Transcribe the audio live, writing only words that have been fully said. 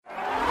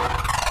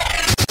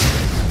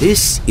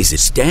This is a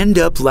Stand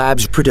Up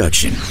Labs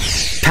production,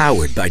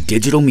 powered by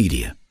digital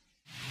media.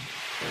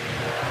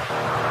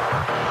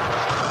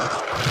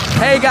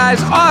 Hey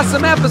guys,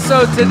 awesome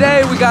episode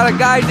today. We got a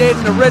guy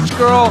dating a rich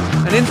girl,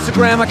 an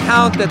Instagram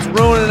account that's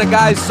ruining a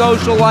guy's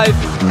social life,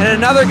 and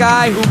another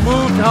guy who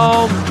moved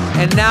home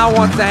and now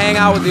wants to hang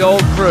out with the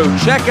old crew.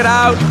 Check it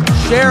out,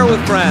 share it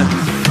with friends.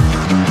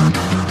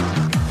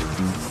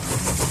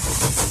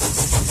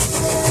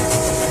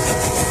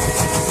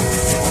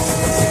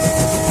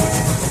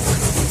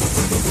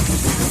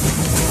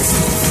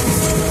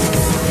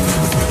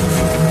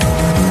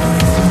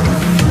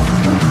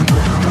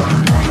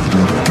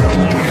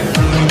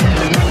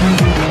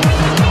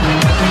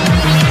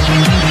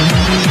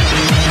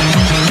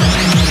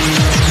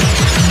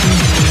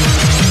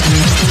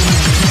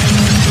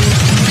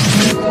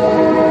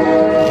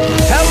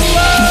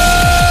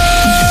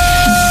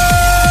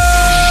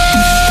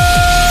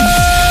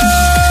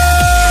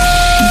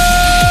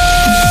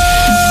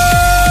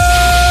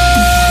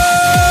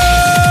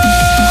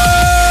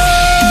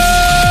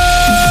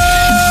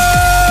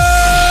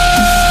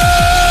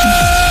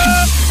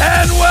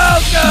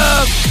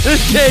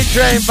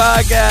 J-Train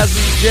Podcast. This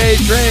is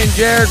J-Train,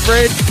 Jared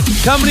Freid,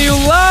 coming to you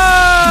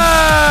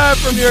live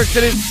from New York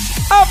City's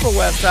Upper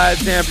West Side.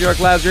 Stamp York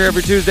Labs. We're here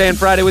every Tuesday and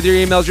Friday with your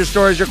emails, your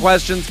stories, your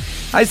questions.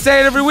 I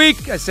say it every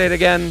week. I say it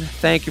again.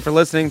 Thank you for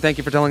listening. Thank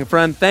you for telling a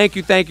friend. Thank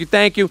you, thank you,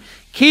 thank you.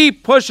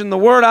 Keep pushing the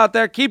word out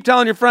there. Keep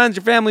telling your friends,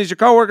 your families, your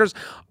coworkers,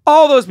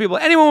 all those people,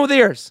 anyone with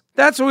ears.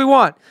 That's what we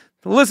want,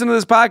 to listen to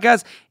this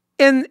podcast.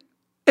 And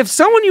if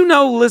someone you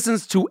know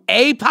listens to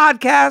a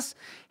podcast,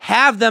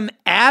 have them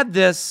add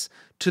this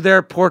to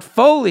their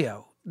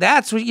portfolio.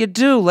 That's what you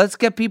do. Let's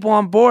get people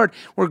on board.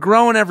 We're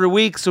growing every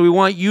week, so we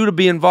want you to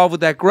be involved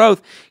with that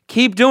growth.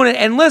 Keep doing it.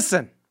 And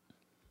listen,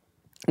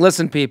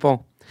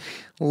 people,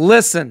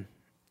 listen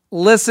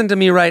to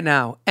me right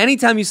now.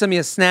 Anytime you send me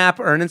a snap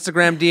or an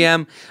Instagram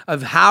DM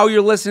of how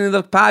you're listening to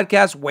the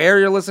podcast, where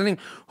you're listening,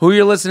 who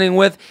you're listening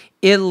with,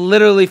 it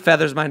literally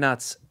feathers my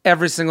nuts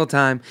every single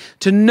time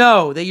to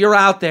know that you're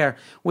out there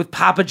with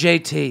Papa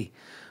JT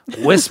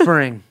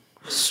whispering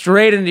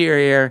straight into your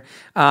ear.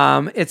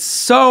 It's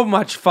so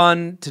much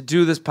fun to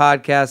do this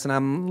podcast, and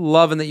I'm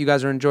loving that you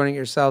guys are enjoying it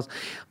yourselves.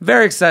 I'm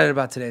very excited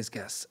about today's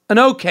guest, an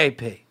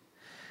OKP,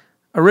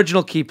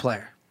 original key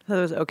player. I thought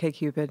it was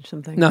OkCupid,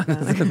 something. No, like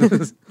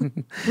that.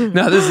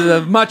 no, this is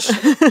a much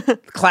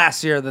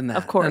classier than that.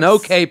 Of course. An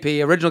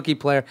OKP, original key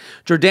player,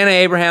 Jordana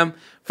Abraham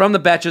from the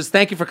Betches.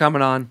 Thank you for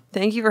coming on.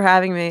 Thank you for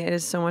having me. It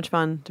is so much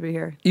fun to be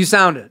here. You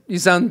sound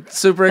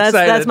super excited.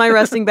 That's my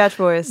resting bitch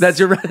voice. That's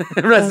your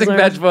resting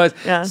bitch voice.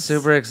 Yes.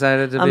 Super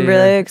excited to be here. I'm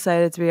really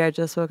excited to be here. I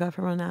just woke up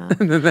from a nap.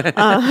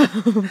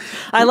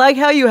 I like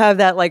how you have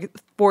that like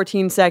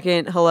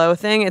 14-second hello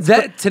thing.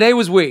 Today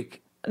was weak.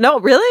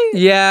 No, really?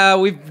 Yeah,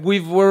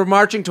 we're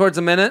marching towards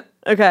a minute.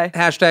 Okay.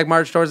 Hashtag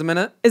march towards a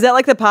minute. Is that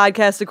like the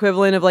podcast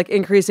equivalent of like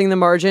increasing the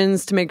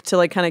margins to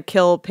like kind of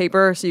kill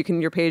paper so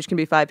your page can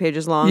be 5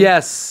 pages long?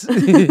 Yes.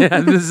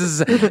 Yeah, this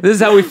is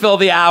how we fill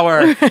the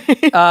hour.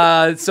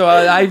 Right. So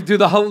I do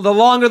the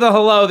longer the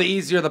hello, the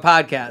easier the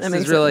podcast. That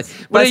makes really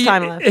sense. Less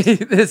time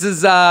left. This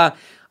is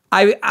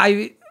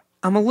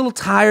I'm a little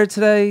tired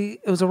today.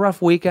 It was a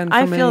rough weekend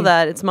for me. I feel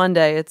that. It's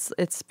Monday. It's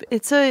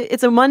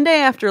a Monday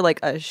after like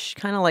a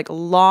kind of like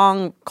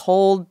long,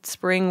 cold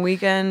spring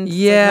weekend.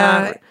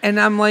 Yeah, and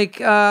I'm like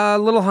a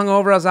little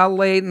hungover. I was out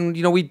late,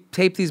 and we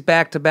tape these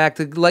back to back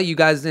to let you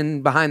guys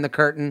in behind the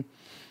curtain.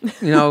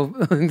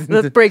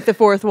 Let's break the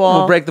fourth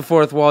wall. We'll break the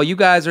fourth wall. You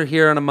guys are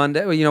here on a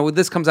Monday.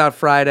 This comes out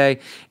Friday,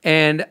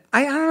 and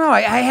I don't know.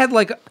 I had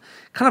like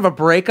kind of a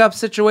breakup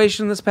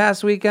situation this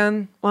past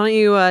weekend. Why don't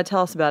you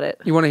tell us about it?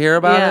 You want to hear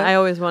about it? Yeah, I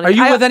always want to. Are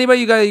you with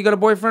anybody? You got a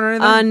boyfriend or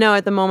anything? No,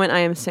 at the moment I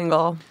am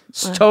single.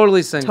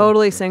 Totally single.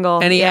 Totally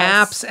single. Any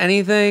apps?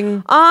 Anything?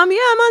 Yeah, I'm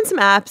on some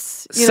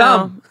apps.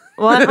 Some.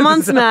 Well, I'm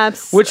on some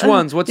apps. Which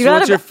ones? What's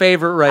your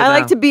favorite right now? I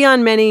like to be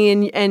on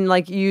many and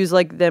like use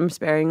like them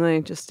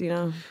sparingly. Just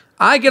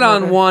I get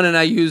on one and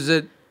I use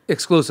it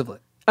exclusively.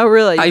 Oh,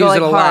 really? I use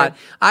it a lot.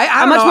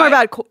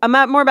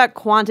 I'm more about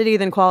quantity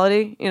than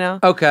quality,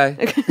 Okay.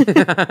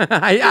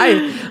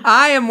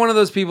 I am one of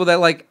those people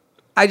that like,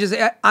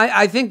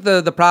 I think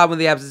the problem with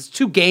the apps is it's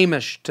too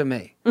gamish to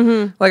me.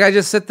 Mm-hmm. Like I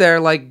just sit there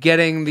like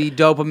getting the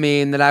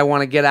dopamine that I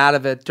want to get out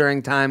of it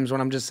during times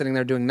when I'm just sitting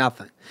there doing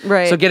nothing.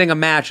 Right. So getting a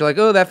match, you're like,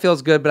 oh, that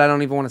feels good, but I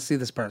don't even want to see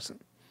this person.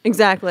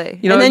 Exactly.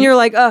 And then you're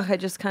like, oh, I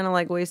just kind of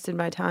like wasted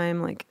my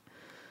time like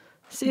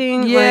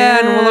seeing. Yeah,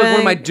 and look, what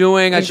am I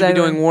doing? Exactly. I should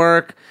be doing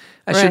work.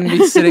 I shouldn't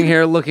be sitting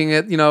here looking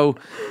at,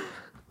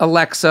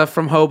 Alexa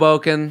from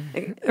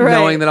Hoboken,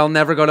 knowing that I'll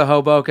never go to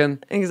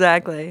Hoboken.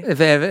 Exactly.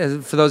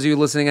 For those of you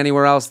listening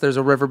anywhere else, there's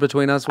a river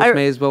between us, which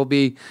may as well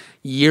be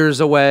years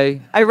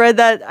away. I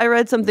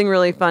read something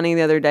really funny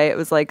the other day. It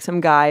was like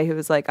some guy who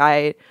was like,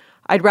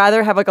 I'd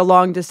rather have like a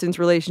long distance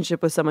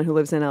relationship with someone who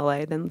lives in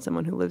LA than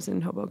someone who lives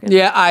in Hoboken.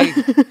 Yeah,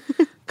 I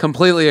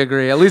completely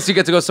agree. At least you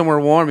get to go somewhere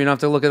warm. You don't have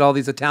to look at all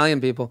these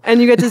Italian people. And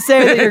you get to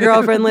say that your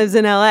girlfriend lives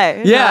in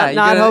LA. Yeah.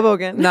 Not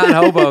Hoboken. Not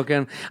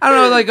Hoboken. I don't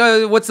know, like,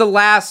 what's the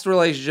last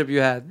relationship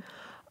you had?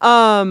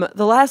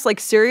 The last like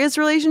serious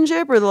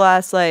relationship or the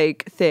last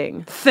like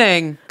thing?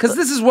 Thing, because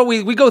this is what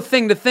we go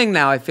thing to thing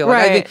now. I feel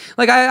like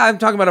Right. I'm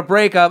talking about a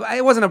breakup.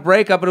 It wasn't a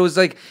breakup, but it was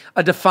like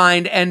a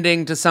defined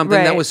ending to something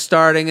that Right. was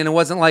starting, and it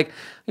wasn't like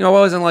I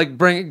wasn't like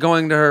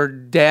going to her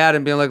dad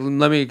and being like,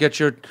 let me get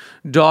your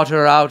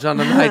daughter out on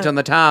the night on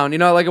the town.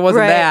 Like it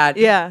wasn't Right, that.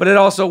 yeah. But it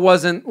also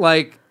wasn't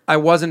like I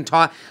wasn't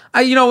taught.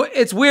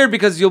 It's weird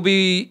because you'll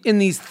be in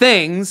these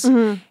things.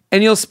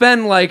 And you'll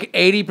spend like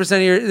 80%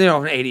 of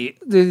your,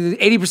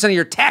 80% of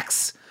your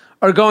texts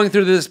are going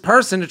through this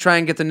person to try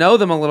and get to know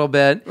them a little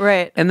bit.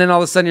 Right. And then all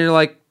of a sudden you're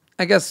like,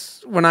 I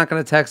guess we're not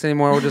going to text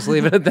anymore. We'll just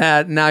leave it at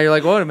that. And now you're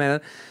like, wait a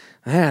minute.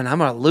 Man,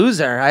 I'm a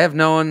loser. I have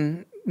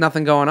nothing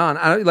going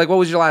on. What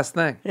was your last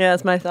thing? Yeah,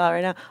 that's my thought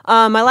right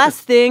now. My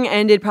last thing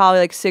ended probably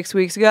like 6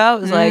 weeks ago.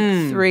 It was like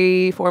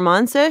 3-4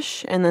 months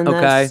ish, and then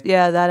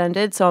that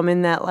ended. So I'm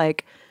in that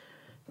like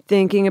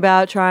thinking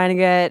about trying to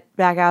get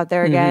back out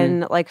there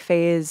again, like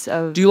phase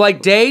of. Do you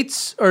like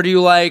dates or do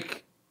you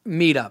like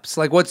meetups?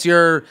 Like, what's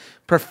your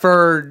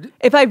preferred?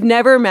 If I've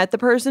never met the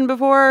person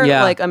before,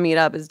 Yeah. like a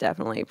meetup is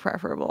definitely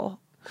preferable.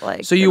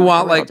 Like, So you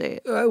want a real like,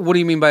 date. what do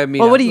you mean by a meetup?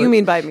 Well, what do you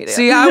mean by meetup?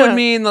 See, I would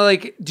mean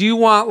like, do you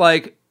want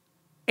like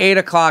 8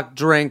 o'clock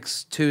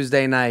drinks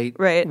Tuesday night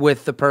Right.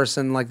 with the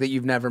person like that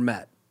you've never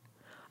met?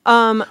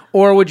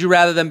 Or would you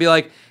rather than be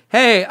like,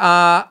 hey,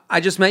 I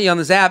just met you on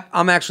this app.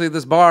 I'm actually at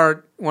this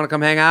bar. Want to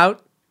come hang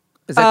out?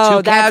 Is that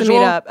too that's casual?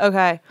 a meetup.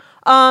 Okay.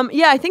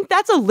 Yeah, I think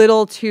that's a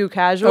little too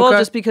casual Okay.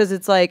 just because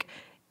it's like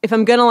if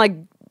I'm gonna like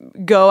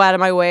go out of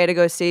my way to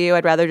go see you,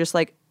 I'd rather just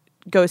like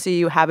go see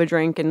you, have a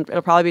drink, and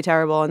it'll probably be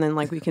terrible, and then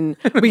like we can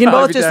both be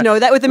just ter- know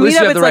that. With the At least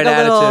you meetup, have it's the like right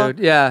a little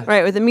attitude. Yeah.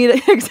 right. With the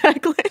meetup,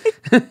 exactly.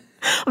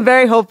 I'm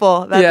very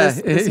hopeful about Yeah.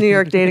 this New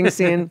York dating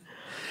scene.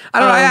 I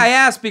don't know. I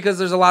ask because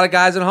there's a lot of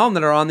guys at home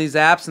that are on these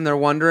apps and they're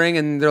wondering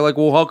and they're like,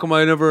 well, how come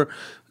I never,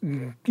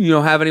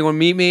 have anyone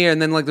meet me?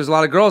 And then like, there's a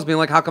lot of girls being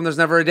like, how come there's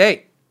never a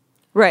date?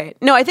 Right.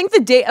 No, I think the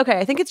date. Okay,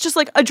 I think it's just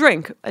like a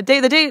drink. The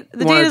date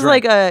is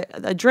like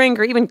a drink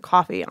or even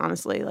coffee.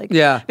 Honestly, like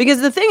Yeah. Because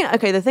the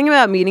thing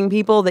about meeting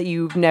people that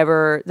you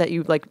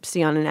like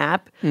see on an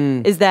app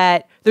is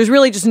that there's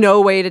really just no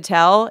way to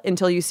tell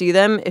until you see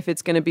them if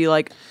it's going to be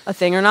like a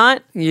thing or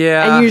not.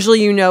 Yeah. And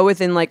usually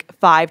within like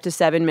 5 to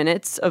 7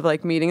 minutes of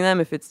like meeting them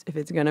if it's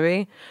going to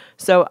be.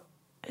 So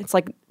it's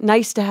like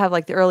nice to have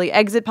like the early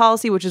exit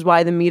policy, which is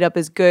why the meetup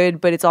is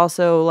good. But it's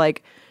also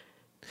like.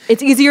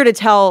 It's easier to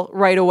tell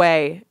right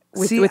away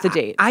with the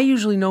date. I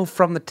usually know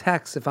from the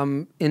text if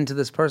I'm into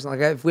this person. Like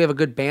if we have a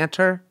good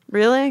banter.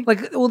 Really?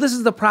 Like, well, this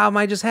is the problem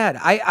I just had.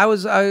 I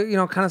was, kind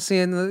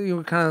of you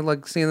were kind of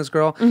like seeing this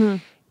girl,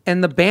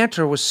 and the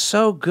banter was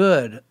so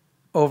good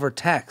over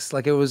text.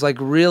 Like it was like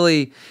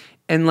really,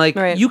 and like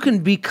Right. you can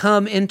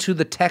become into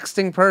the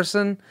texting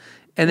person.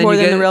 And then More you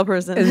than get, the real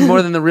person. and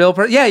more than the real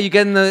person. Yeah, you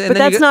get in the. And But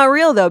then that's not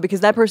real though, because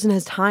that person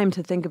has time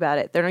to think about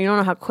it. You don't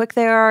know how quick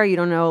they are. You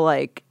don't know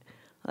like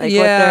what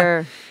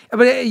they're.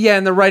 But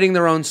and they're writing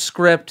their own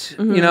script,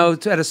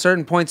 at a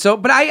certain point. So,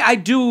 but I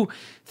do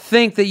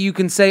think that you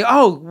can say,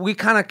 oh, we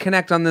kind of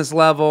connect on this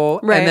level,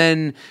 Right. and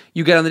then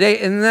you get on the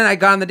date, and then I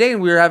got on the date,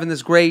 and we were having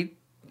this great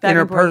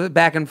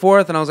back and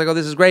forth, and I was like, oh,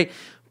 this is great,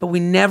 but we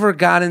never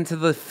got into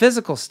the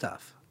physical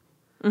stuff.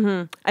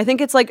 I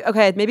think it's like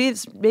okay, maybe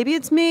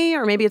it's me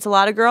or maybe it's a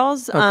lot of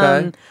girls.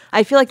 Okay.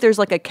 I feel like there's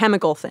like a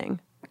chemical thing.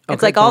 It's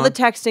Okay, like go all on. the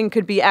texting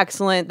could be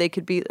excellent. They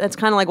could be. That's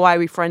kind of like why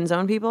we friend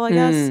zone people, I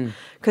guess,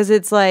 because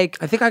it's like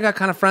I think I got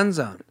kind of friend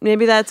zoned.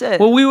 maybe that's it.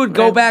 Well, we would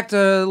go Right. back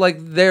to like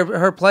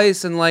her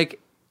place, and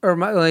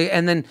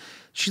and then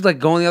she'd like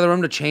go in the other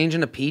room to change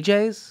into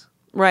PJs.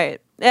 Right.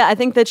 Yeah, I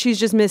think that she's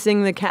just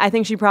missing I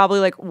think she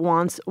probably like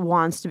wants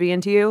to be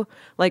into you,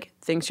 like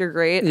thinks you're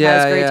great, Yeah,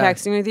 has great yeah.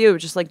 texting with you,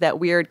 just like that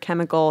weird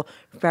chemical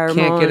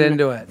pheromone get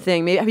into it.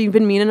 thing. Maybe have you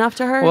been mean enough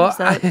to her? Well, Is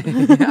that-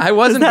 I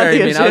wasn't is that very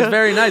the mean. I was issue?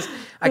 very nice.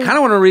 I kind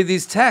of want to read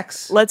these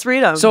texts. Let's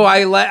read them. So I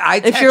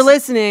if text, you're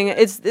listening,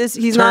 it's this.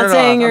 He's Turn not it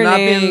saying off. your I'm not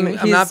name. being-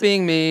 I'm not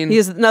being mean. He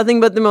has nothing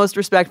but the most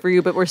respect for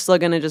you. But we're still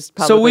gonna just. So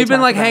publicly we've been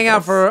talk like about hanging out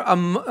this.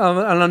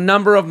 for a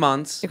number of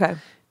months. Okay.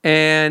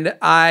 And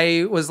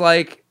I was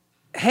like,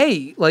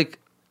 hey, like,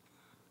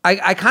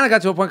 I kind of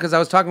got to a point because I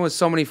was talking with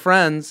so many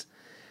friends.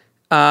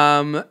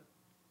 I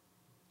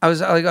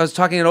was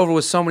talking it over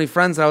with so many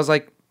friends that I was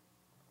like,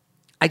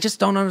 I just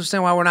don't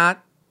understand why we're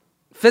not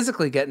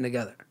physically getting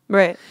together.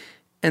 Right.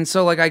 And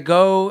so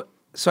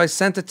I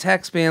sent a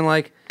text being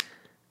like,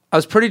 I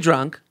was pretty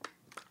drunk.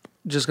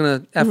 Just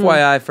gonna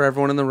FYI for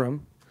everyone in the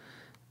room.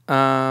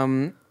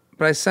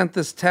 But I sent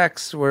this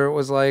text where it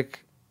was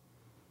like,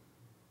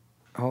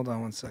 hold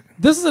on one second.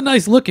 This is a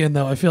nice look in,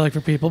 though, I feel like,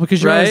 for people,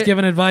 because you're always Right?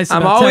 giving advice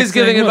I'm about always texting,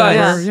 giving advice.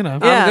 whatever, Yeah.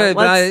 I'm Yeah, good,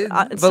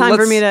 but it's time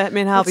for me to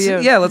help let's you.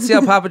 Yeah, let's see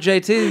how Papa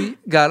JT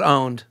got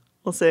owned.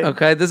 We'll see.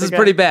 Okay, this is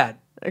pretty bad.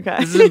 Okay.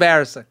 This is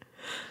embarrassing.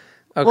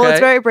 Okay, Well, it's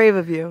very brave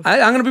of you.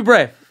 I'm gonna be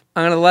brave.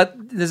 I'm gonna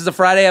this is a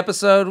Friday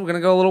episode. We're gonna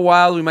go a little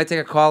wild. We might take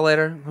a call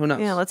later. Who knows?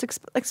 Yeah. Let's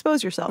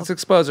expose yourself. Let's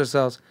expose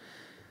ourselves.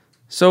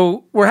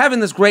 So we're having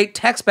this great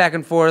text back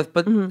and forth,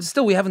 but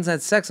still we haven't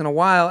had sex in a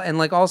while. And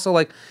like also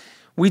like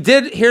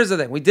Here's the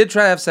thing. We did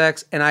try to have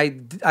sex, and I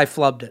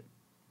flubbed it.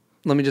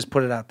 Let me just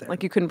put it out there.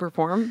 Like you couldn't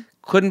perform?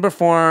 Couldn't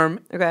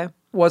perform. Okay.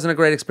 Wasn't a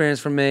great experience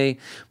for me.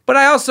 But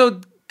I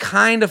also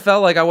kind of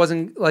felt like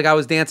I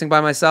was dancing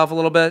by myself a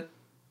little bit.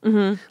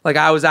 Mm-hmm. Like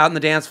I was out on the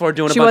dance floor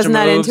doing a bunch of moves. She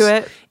wasn't that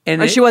into it?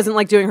 And or she wasn't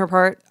like doing her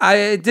part?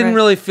 I didn't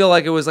really feel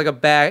like it was like a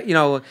bad,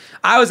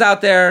 I was out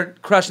there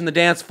crushing the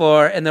dance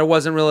floor and there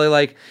wasn't really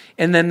like,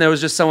 and then there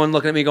was just someone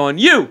looking at me going,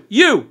 you.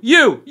 Like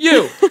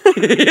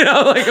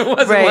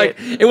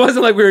it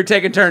wasn't like we were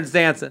taking turns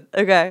dancing.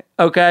 Okay.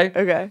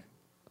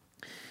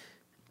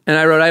 And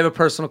I wrote, I have a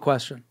personal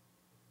question.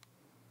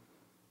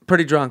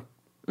 Pretty drunk.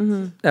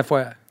 Mm-hmm.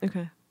 FYI.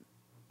 Okay.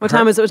 What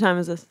time is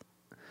this?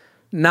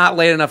 Not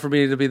late enough for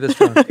me to be this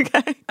drunk.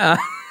 Okay. I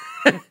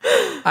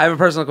have a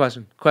personal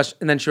question.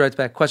 And then she writes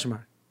back, question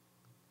mark.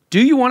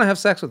 Do you want to have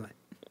sex with me?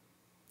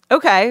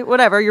 Okay,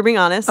 whatever. You're being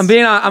honest.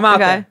 I'm out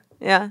there.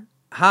 Yeah.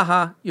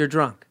 Haha, you're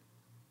drunk.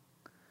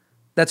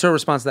 That's her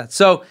response to that.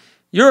 So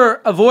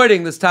you're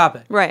avoiding this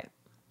topic. Right.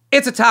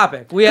 It's a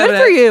topic. Good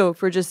for you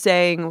for just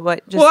saying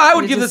what. Well, I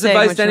would give this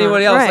advice to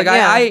anybody else. Right,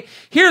 I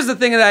here's the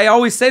thing that I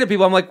always say to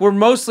people. I'm like, we're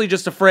mostly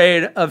just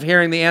afraid of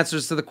hearing the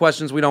answers to the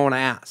questions we don't want to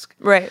ask.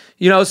 Right.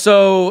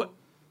 So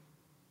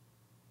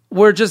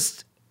we're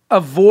just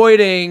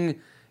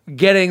avoiding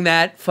getting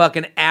that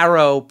fucking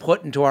arrow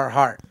put into our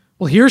heart.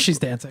 Well, here she's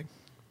dancing.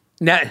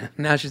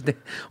 Now she's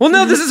well,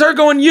 no, this is her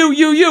going,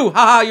 you.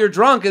 Haha, you're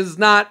drunk is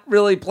not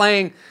really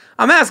playing.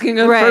 I'm asking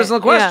a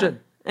personal question. Yeah.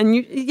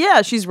 And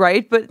she's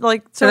right, but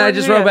like... So and I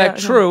just wrote back,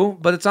 true,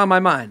 but it's on my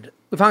mind.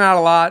 We've hung out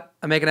a lot.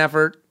 I make an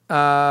effort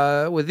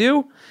with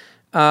you,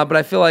 but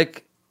I feel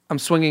like I'm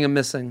swinging and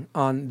missing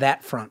on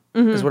that front,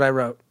 is what I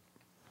wrote.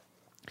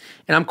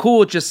 And I'm cool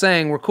with just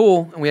saying we're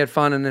cool, and we had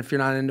fun, and if you're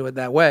not into it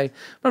that way,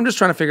 but I'm just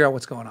trying to figure out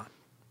what's going on.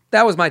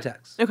 That was my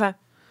text. Okay.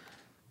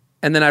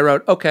 And then I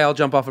wrote, okay, I'll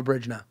jump off a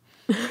bridge now.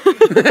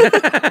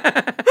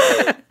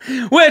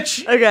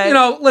 Which,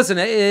 listen,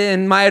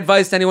 in my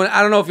advice to anyone,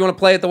 I don't know if you want to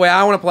play it the way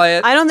I want to play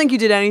it. I don't think you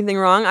did anything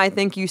wrong. I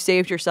think you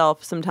saved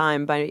yourself some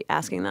time by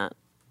asking that.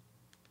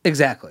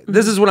 Exactly. Mm-hmm.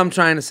 This is what I'm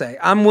trying to say.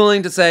 I'm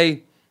willing to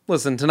say,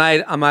 listen,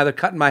 tonight I'm either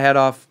cutting my head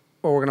off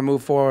or we're going to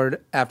move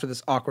forward after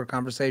this awkward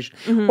conversation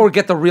or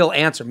get the real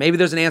answer. Maybe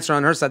there's an answer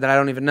on her side that I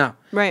don't even know.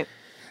 Right.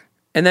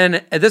 And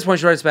then at this point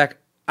she writes back,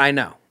 I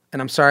know.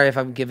 And I'm sorry if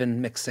I'm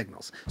giving mixed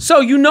signals. So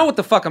you know what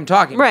the fuck I'm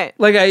talking about. Right.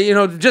 Like,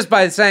 just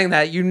by saying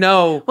that,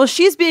 Well,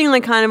 she's being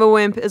like kind of a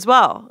wimp as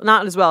well.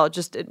 Not as well,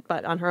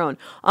 but on her own.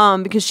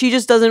 Because she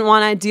just doesn't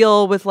want to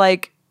deal with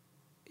like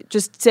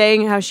just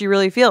saying how she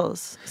really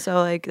feels. So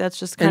like that's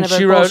just kind of a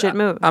bullshit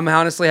move. I'm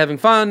honestly having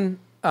fun.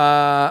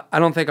 I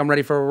don't think I'm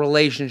ready for a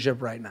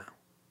relationship right now.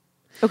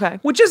 Okay.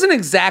 Which isn't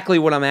exactly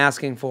what I'm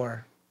asking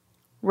for.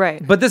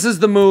 Right. But this is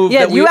the move.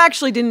 Yeah, you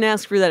actually didn't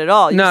ask for that at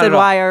all. You said,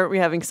 why aren't we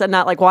having sex?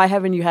 Not like, why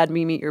haven't you had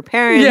me meet your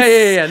parents?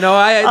 Yeah. No,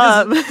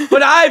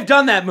 but I've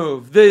done that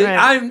move.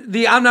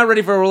 I'm not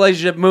ready for a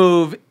relationship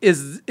move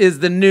is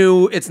the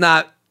new, it's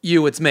not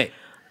you, it's me.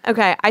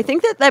 Okay. I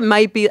think that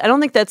might be, I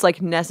don't think that's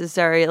like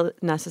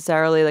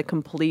necessarily like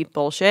complete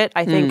bullshit.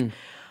 I think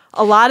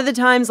a lot of the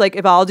times, like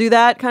if I'll do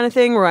that kind of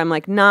thing where I'm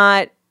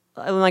not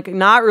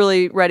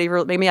really ready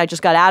for, maybe I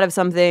just got out of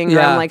something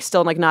or I'm like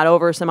still like not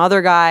over some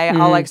other guy.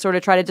 I'll like sort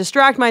of try to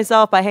distract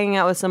myself by hanging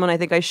out with someone I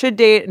think I should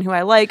date and who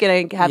I like and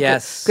I have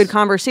a good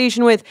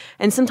conversation with.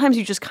 And sometimes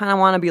you just kind of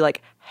want to be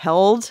like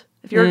held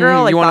if you're a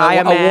girl, like you want by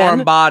a man.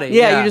 warm body.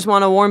 Yeah, you just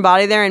want a warm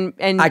body there. And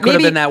I could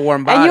have been that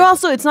warm body. And you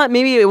also, it's not,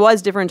 maybe it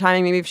was different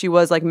timing. Maybe if she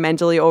was like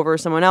mentally over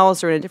someone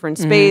else or in a different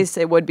space,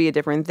 it would be a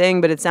different thing.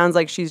 But it sounds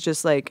like she's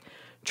just like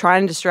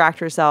trying to distract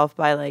herself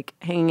by like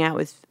hanging out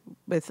with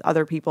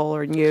other people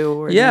or you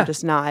or you're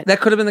just not.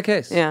 That could have been the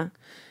case. Yeah.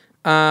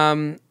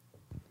 And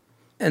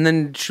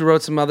then she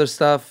wrote some other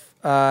stuff.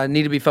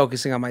 Need to be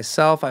focusing on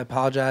myself. I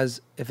apologize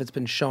if it's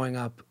been showing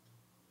up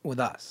with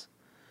us.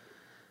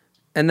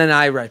 And then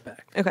I write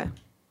back. Okay.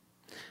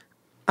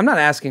 I'm not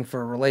asking for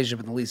a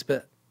relationship in the least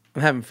bit.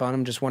 I'm having fun.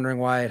 I'm just wondering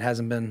why it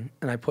hasn't been,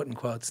 and I put in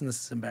quotes, and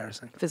this is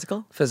embarrassing.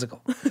 Physical?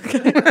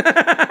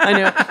 I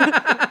knew it.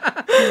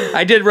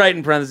 I did write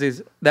in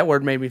parentheses, that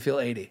word made me feel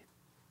 80.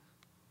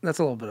 That's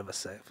a little bit of a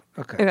save.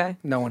 Okay.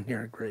 No one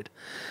here agreed.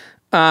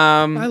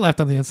 I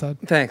laughed on the inside.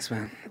 Thanks,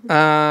 man.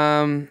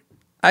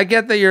 I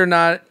get that you're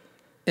not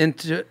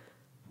into...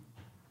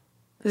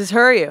 This is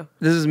her or you?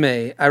 This is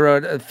me. I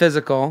wrote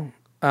physical.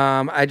 We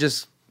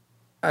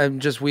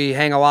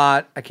hang a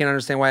lot. I can't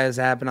understand why this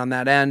happened on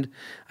that end.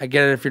 I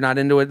get it if you're not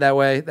into it that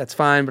way. That's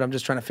fine, but I'm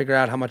just trying to figure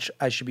out how much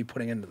I should be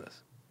putting into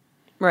this.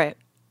 Right.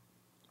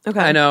 Okay.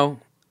 I know.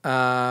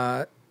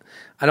 I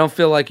don't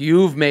feel like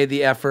you've made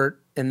the effort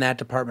in that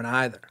department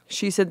either.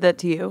 She said that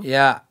to you?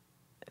 Yeah.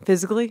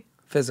 Physically?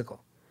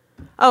 Physical.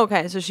 Oh,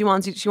 okay. So she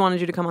wanted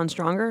you to come on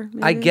stronger?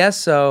 Maybe? I guess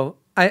so.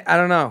 I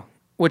don't know.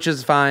 Which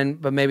is fine,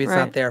 but maybe it's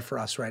not there for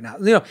us right now.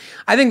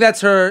 I think that's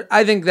her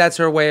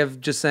way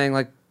of just saying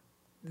like,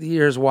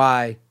 here's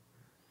why.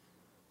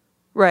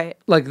 Right.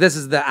 Like this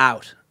is the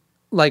out.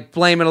 Like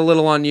blame it a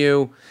little on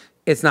you.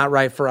 It's not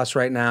right for us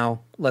right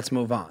now. Let's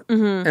move on.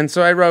 Mm-hmm. And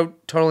so I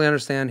wrote, totally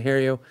understand, hear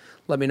you.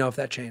 Let me know if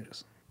that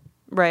changes.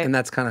 Right. And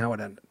that's kind of how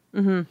it ended.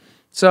 Mm-hmm.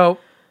 So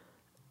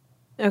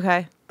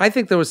okay. I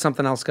think there was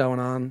something else going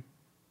on.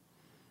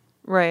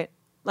 Right.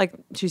 Like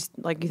she's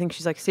like, you think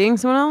she's like seeing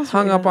someone else?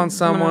 Hung up on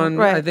someone.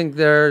 Right. I think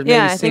they're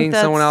maybe seeing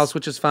someone else,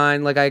 which is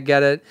fine. Like I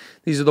get it.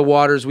 These are the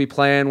waters we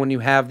play in when you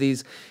have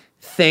these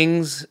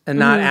things and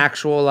not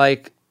actual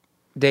like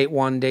date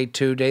 1, date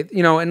 2, date,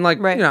 you know, and like,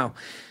 you know,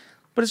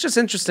 but it's just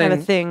interesting. Kind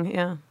of thing.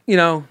 Yeah. You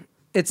know,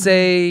 it's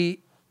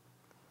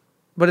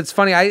but it's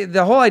funny.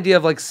 The whole idea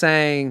of like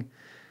saying,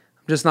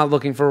 I'm just not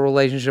looking for a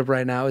relationship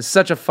right now is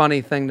such a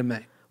funny thing to me.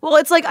 Well,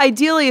 it's like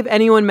ideally, if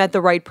anyone met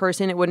the right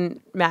person, it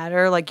wouldn't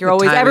matter. Like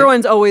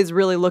everyone's always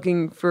really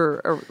looking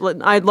for.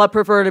 I'd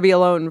prefer to be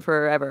alone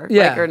forever.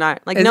 Yeah, like, or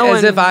not. Like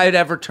as if I'd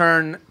ever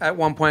turn at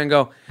one point and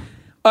go,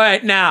 "All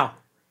right, now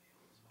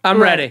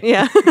I'm ready."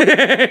 Yeah,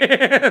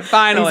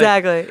 finally,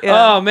 exactly.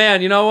 Yeah. Oh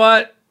man, you know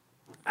what?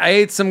 I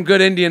ate some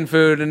good Indian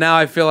food, and now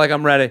I feel like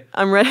I'm ready.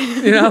 I'm ready.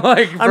 You know,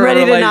 like I'm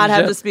ready to not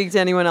have to speak to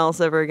anyone else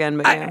ever again.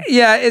 But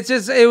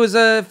it was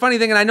a funny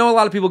thing, and I know a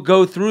lot of people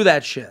go through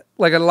that shit.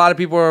 Like a lot of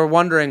people are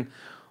wondering,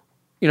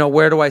 you know,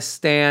 where do I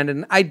stand?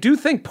 And I do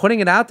think putting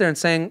it out there and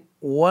saying,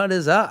 what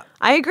is up?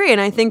 I agree, and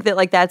I think that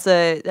like that's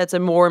a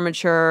more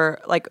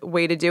mature like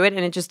way to do it,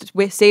 and it just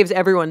saves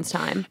everyone's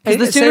time. Because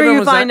the sooner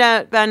you find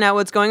out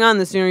what's going on,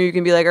 the sooner you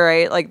can be like, all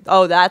right, like,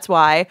 oh, that's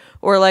why,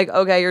 or like,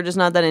 okay, you're just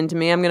not that into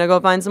me. I'm gonna go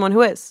find someone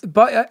who is.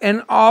 But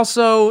and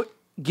also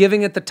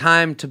giving it the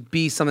time to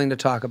be something to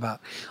talk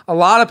about. A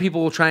lot of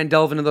people will try and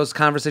delve into those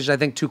conversations, I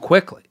think, too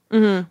quickly.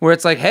 Mm-hmm. Where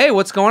it's like, hey,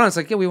 what's going on? It's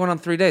like, yeah, we went on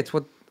 3 dates.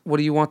 What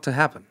do you want to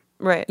happen?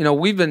 Right. You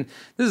know,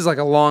 this is like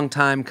a long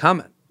time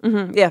coming.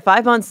 Mm-hmm. Yeah,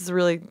 5 months is a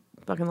really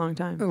fucking long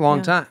time. A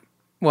long time.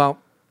 Well,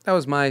 that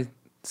was my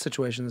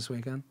situation this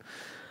weekend.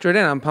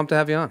 Jordana, I'm pumped to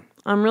have you on.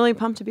 I'm really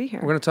pumped to be here.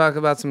 We're going to talk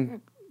about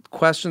some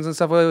questions and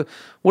stuff.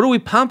 What are we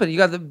pumping? You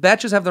got the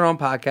Betches have their own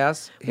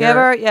podcast. We have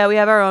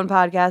our own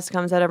podcast. It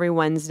comes out every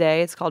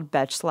Wednesday. It's called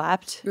Betch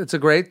Slapped. It's a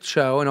great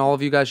show, and all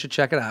of you guys should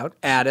check it out.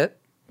 Add it.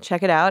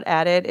 Check it out.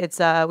 Add it. It's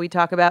we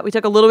talk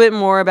a little bit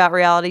more about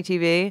reality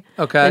TV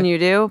than you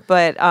do,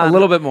 but a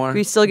little bit more.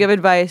 We still give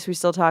advice. We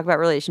still talk about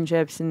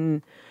relationships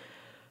and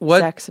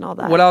sex and all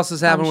that. What else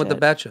has happened with the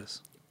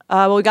Betches?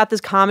 Well, we got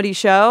this comedy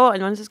show.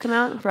 And when does this come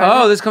out? Friday?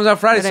 Oh, this comes out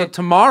Friday. So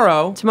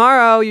tomorrow.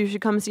 Tomorrow, you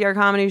should come see our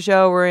comedy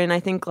show. We're in,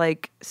 I think,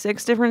 like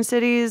 6 different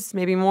cities,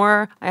 maybe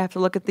more. I have to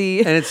look at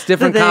the. And it's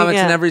different comics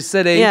in every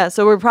city. Yeah,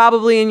 so we're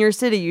probably in your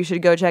city. You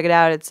should go check it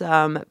out. It's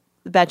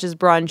Betches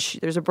Brunch.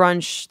 There's a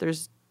brunch.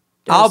 There's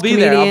I'll be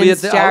there. I'll be at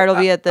Jared will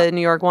be at the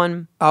New York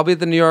one. I'll be at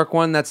the New York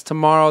one. That's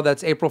tomorrow.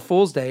 That's April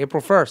Fool's Day,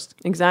 April 1st.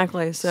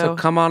 Exactly. So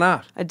come on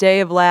out. A day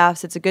of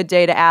laughs. It's a good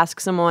day to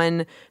ask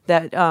someone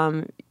that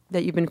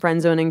that you've been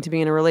friend zoning to be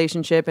in a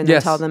relationship and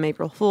then tell them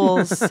April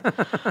Fools.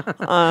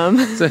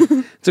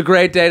 It's a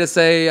great day to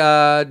say,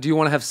 do you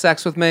want to have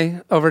sex with me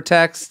over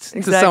text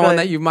to someone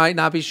that you might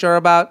not be sure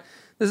about?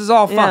 This is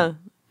all fun.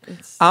 Yeah,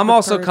 I'm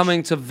also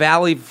coming to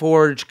Valley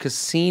Forge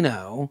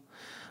Casino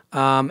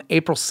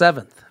April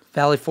 7th.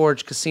 Valley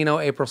Forge Casino,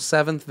 April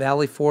 7th.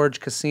 Valley Forge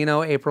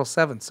Casino, April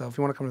 7th. So if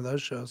you want to come to those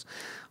shows,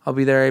 I'll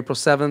be there April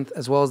 7th,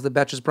 as well as the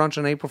Betches Brunch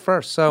on April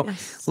 1st. So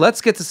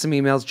let's get to some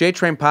emails.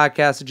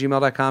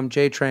 jtrainpodcast@gmail.com,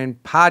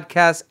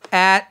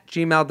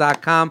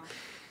 jtrainpodcast@gmail.com.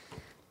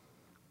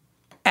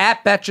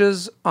 At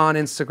Betches on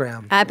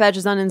Instagram. At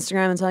Betches on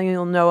Instagram. That's how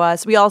you'll know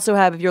us. We also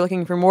have, if you're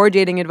looking for more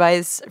dating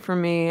advice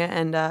from me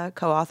and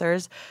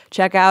co-authors,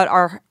 check out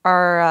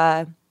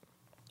our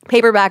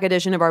paperback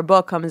edition of our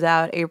book comes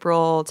out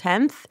April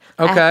 10th.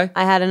 Okay.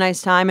 I Had a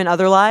Nice Time and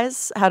Other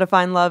Lies, How to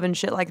Find Love and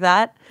Shit Like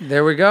That.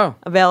 There we go.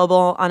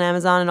 Available on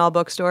Amazon and all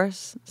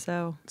bookstores.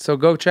 So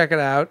go check it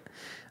out.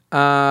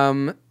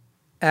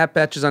 At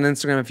Betches on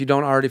Instagram, if you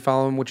don't already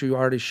follow him, which you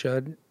already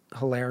should.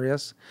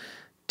 Hilarious.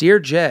 Dear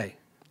Jay,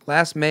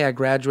 last May, I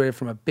graduated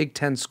from a Big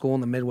Ten school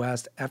in the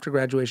Midwest. After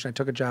graduation, I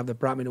took a job that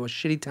brought me to a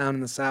shitty town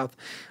in the South.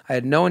 I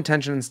had no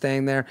intention in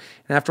staying there,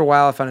 and after a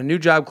while, I found a new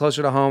job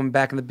closer to home,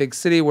 back in the big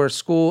city where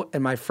school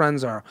and my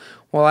friends are.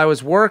 While I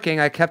was working,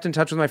 I kept in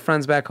touch with my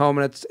friends back home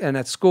and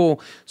at school,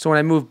 so when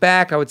I moved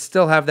back, I would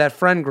still have that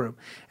friend group.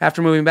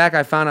 After moving back,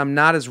 I found I'm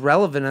not as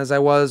relevant as I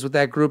was with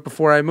that group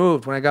before I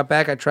moved. When I got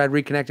back, I tried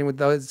reconnecting with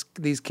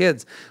these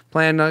kids,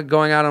 planned on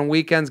going out on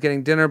weekends,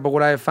 getting dinner, but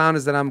what I have found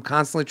is that I'm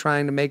constantly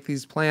trying to make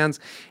these plans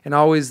and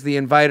always the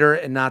inviter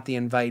and not the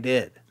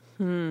invited.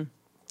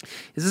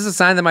 Is this a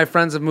sign that my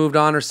friends have moved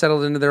on or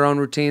settled into their own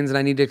routines and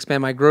I need to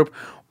expand my group?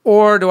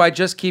 Or do I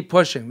just keep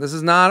pushing? This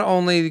not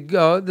only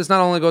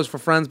goes for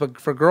friends, but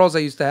for girls I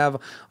used to have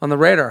on the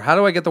radar. How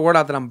do I get the word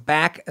out that I'm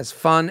back as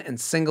fun and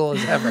single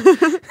as ever?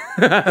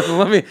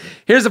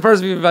 Here's the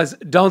person who advice.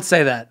 Don't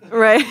say that.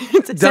 Right.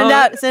 Send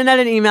out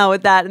an email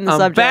with that in the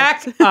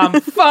subject. I'm back,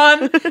 I'm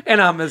fun,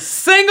 and I'm as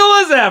single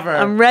as ever.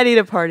 I'm ready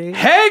to party.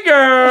 Hey,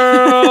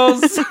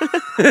 girls.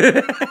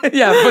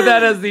 Yeah, put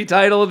that as the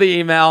title of the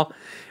email.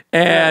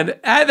 And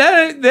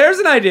there's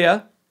an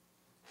idea.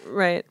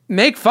 Right.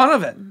 Make fun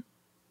of it.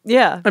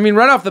 Yeah. I mean,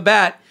 right off the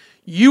bat,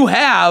 you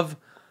have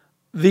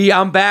the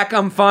I'm back,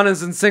 I'm fun,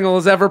 as and single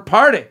as ever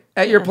party.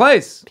 at your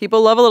place.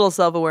 People love a little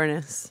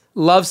self-awareness.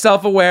 Love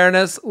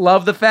self-awareness.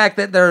 Love the fact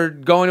that they're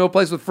going to a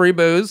place with free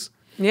booze.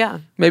 Yeah.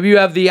 Maybe you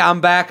have the I'm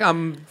back,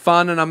 I'm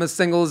fun, and I'm as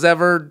single as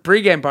ever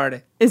pregame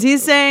party. Is he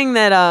saying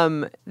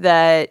that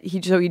that he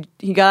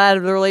got out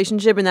of the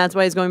relationship and that's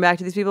why he's going back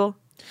to these people?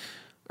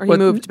 Or he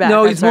moved back?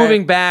 No, he's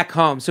moving back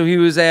home. So he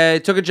was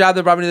took a job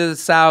that brought me to the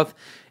South,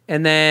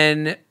 and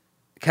then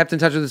kept in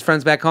touch with his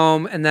friends back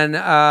home. And then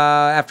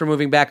after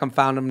moving back, I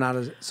found him not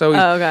as so.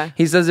 Okay.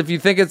 He says, if you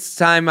think it's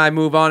time I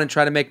move on and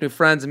try to make new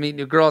friends and meet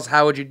new girls,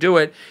 how would you do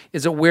it?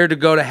 Is it weird to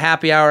go to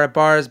happy hour at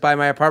bars by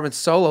my apartment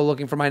solo,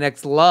 looking for my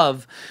next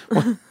love?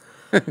 Oh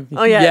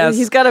yeah, Yes.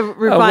 he's got to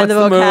refine the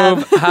vocab.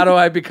 Move? How do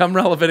I become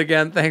relevant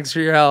again? Thanks for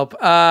your help.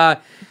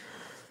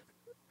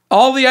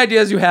 All the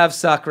ideas you have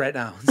suck right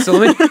now. So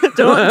let me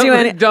Don't do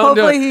any. Don't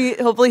do it.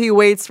 Hopefully he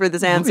waits for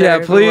this answer. Yeah,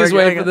 please before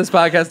wait doing for it. this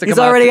podcast to He's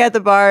come out. already at the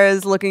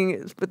bars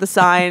looking with the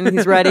sign.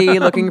 He's ready,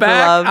 looking for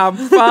Back, love. I'm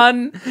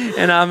fun,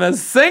 and I'm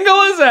as single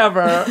as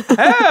ever.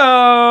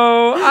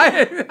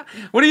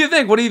 What do you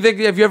think? What do you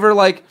think? Have you ever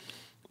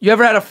you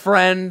ever had a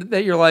friend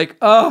that you're like,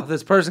 oh,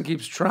 this person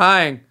keeps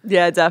trying?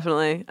 Yeah,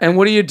 definitely. And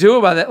what do you do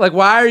about that? Like,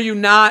 why are you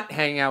not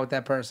hanging out with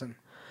that person?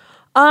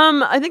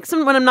 I think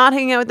when I'm not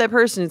hanging out with that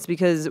person, it's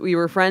because we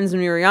were friends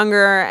when we were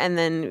younger, and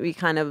then we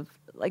kind of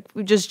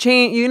we just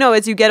change.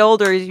 As you get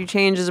older, as you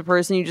change as a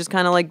person, you just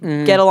kind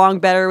of get along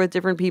better with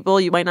different people.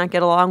 You might not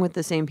get along with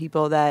the same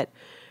people that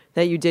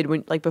you did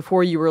when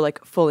before you were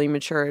fully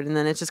matured, and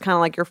then it's just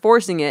kind of you're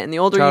forcing it. And the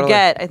older you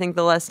get, I think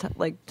the less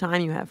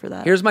time you have for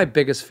that. Here's my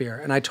biggest fear,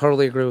 and I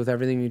totally agree with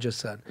everything you just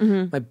said.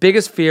 My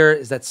biggest fear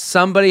is that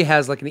somebody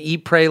has an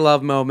eat, pray,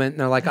 love moment, and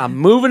they're like, I'm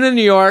moving to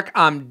New York,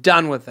 I'm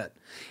done with it.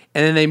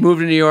 And then they move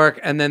to New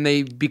York, and then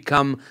they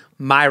become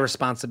my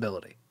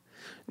responsibility.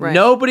 Right.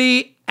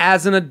 Nobody,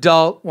 as an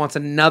adult, wants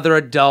another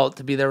adult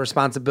to be their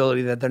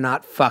responsibility that they're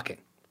not fucking.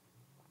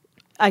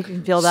 I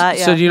can feel that,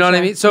 yeah. So do you know what I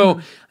mean?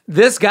 So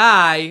this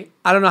guy,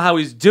 I don't know how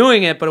he's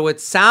doing it, but what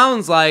it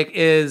sounds like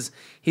is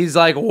he's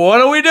like, what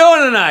are we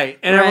doing tonight?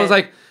 And everyone's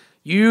like,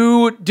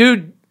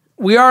 dude,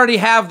 we already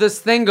have this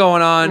thing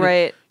going on.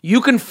 Right. You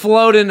can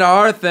float into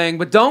our thing,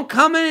 but don't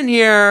come in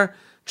here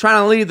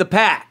trying to lead the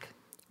pack.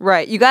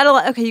 Right. You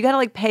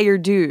gotta pay your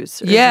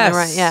dues. Yes.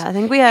 Right. Yeah. I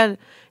think we had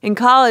in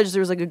college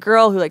there was a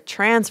girl who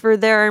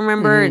transferred there, I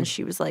remember, and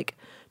she was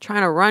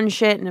trying to run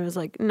shit, and it was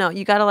no,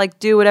 you gotta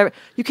do whatever.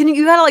 You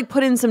gotta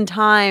put in some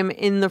time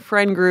in the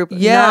friend group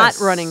not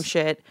running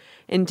shit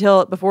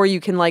before you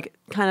can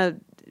kind of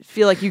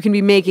feel like you can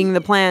be making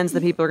the plans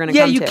that people are gonna come to.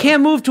 Yeah, you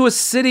can't move to a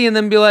city and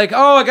then be like,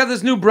 oh, I got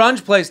this new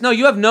brunch place. No,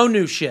 you have no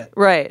new shit.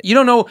 Right. You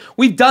don't know.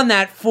 We've done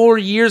that 4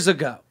 years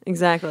ago.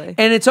 Exactly.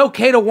 And it's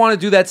okay to want to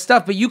do that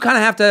stuff, but you kind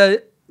of have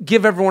to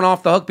give everyone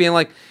off the hook being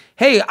like,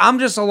 hey, I'm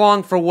just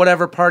along for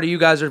whatever party you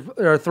guys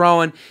are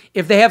throwing.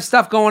 If they have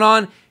stuff going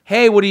on,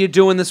 hey, what are you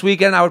doing this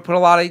weekend? I would put a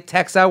lot of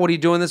texts out. What are you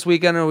doing this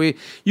weekend?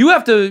 You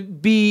have to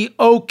be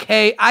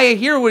okay. I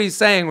hear what he's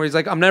saying where he's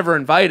like, I'm never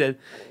invited.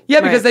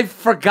 Yeah, because they've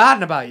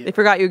forgotten about you. They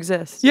forgot you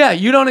exist. Yeah,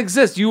 you don't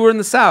exist. You were in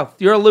the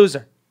South. You're a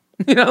loser.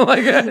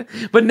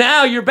 But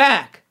now you're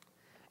back.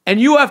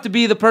 And you have to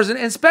be the person,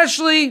 and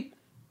especially,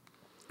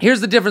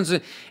 here's the difference,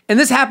 and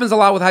this happens a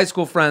lot with high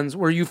school friends,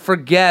 where you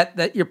forget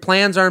that your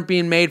plans aren't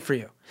being made for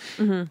you.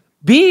 Mm-hmm.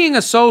 Being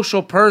a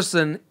social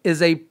person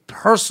is a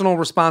personal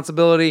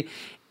responsibility,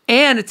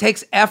 and it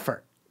takes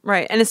effort.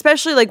 Right. And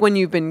especially when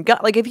you've been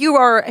if you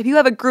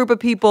have a group of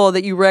people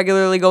that you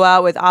regularly go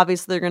out with,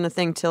 obviously they're going to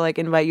think to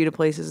invite you to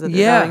places that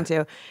they're going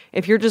to.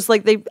 If you're just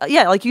like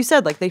you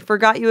said, they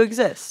forgot you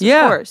exist.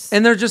 Yeah. Of course.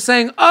 And they're just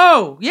saying,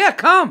 "Oh, yeah,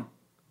 come."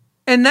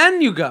 And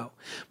then you go.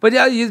 But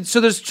so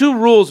there's 2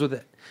 rules with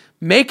it.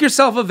 Make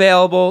yourself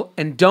available,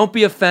 and don't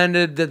be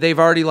offended that they've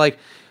already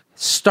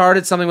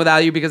started something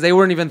without you because they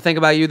wouldn't even think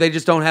about you. They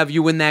just don't have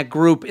you in that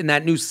group, in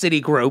that new city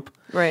group.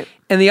 Right.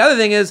 And the other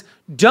thing is,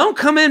 don't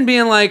come in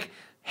being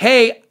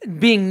hey,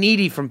 being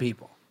needy from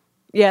people.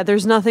 Yeah,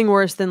 there's nothing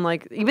worse than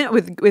even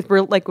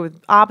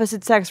with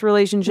opposite sex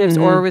relationships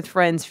or with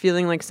friends,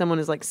 feeling like someone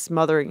is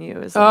smothering you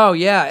is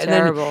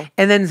terrible.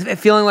 And then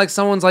feeling like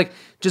someone's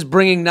just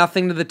bringing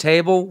nothing to the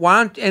table.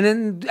 And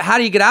then how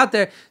do you get out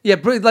there? Yeah,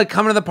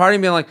 coming to the party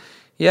and being like,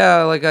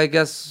 yeah, I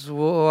guess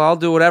I'll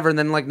do whatever, and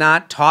then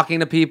not talking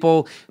to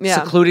people,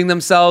 secluding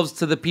themselves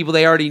to the people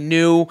they already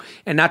knew,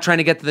 and not trying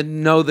to get to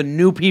know the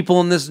new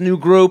people in this new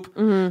group.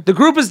 Mm-hmm. The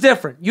group is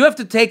different. You have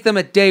to take them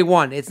at day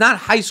one. It's not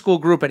high school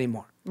group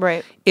anymore.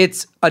 Right.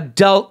 It's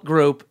adult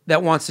group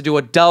that wants to do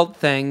adult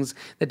things,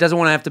 that doesn't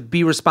want to have to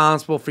be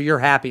responsible for your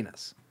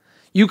happiness.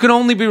 You can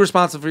only be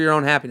responsible for your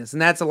own happiness,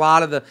 and that's a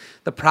lot of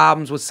the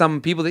problems with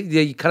some people that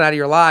you cut out of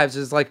your lives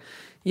is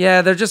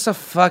they're just a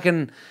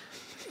fucking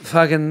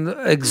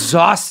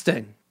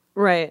exhausting.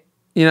 Right.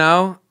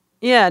 Yeah,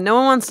 no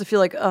one wants to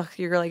feel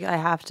you're I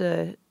have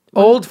to.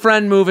 Old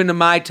friend moving to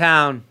my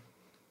town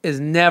is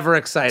never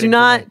exciting.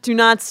 Do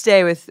not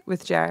stay with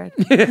Jared.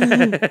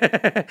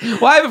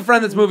 Well, I have a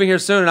friend that's moving here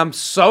soon, and I'm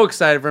so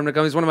excited for him to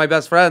come. He's one of my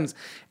best friends,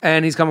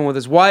 and he's coming with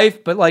his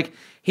wife, but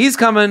he's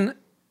coming,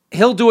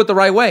 he'll do it the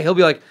right way. He'll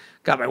be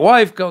got my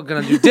wife,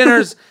 gonna do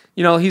dinners,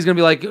 he's going to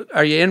be like,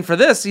 are you in for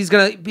this? He's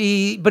going to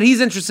be, but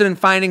he's interested in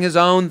finding his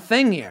own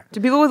thing here.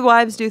 Do people with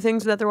wives do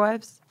things with other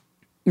wives?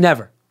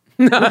 Never.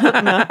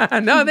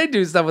 No, they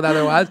do stuff with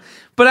other wives.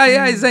 But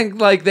I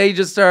think like they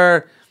just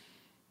are,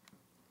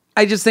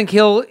 I just think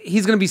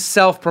he's going to be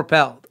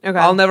self-propelled. Okay.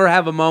 I'll never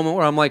have a moment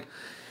where I'm like,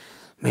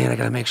 man, I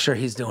got to make sure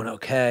he's doing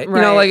okay.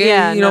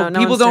 Right.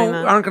 People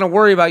aren't going to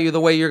worry about you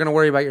the way you're going to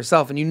worry about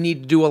yourself. And you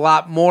need to do a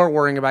lot more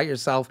worrying about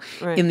yourself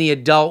in the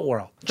adult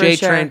world.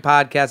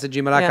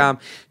 JTrainPodcast@gmail.com.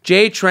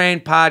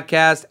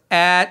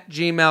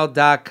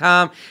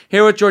 JTrainPodcast@gmail.com.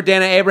 Here with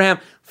Jordana Abraham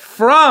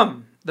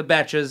from the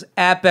Betches,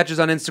 at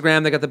Betches on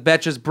Instagram. They got the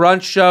Betches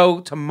brunch show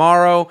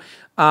tomorrow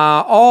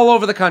all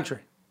over the country.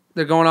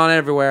 They're going on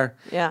everywhere.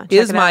 Yeah.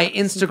 Is my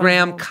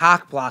Instagram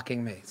cock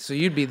blocking me? So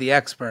you'd be the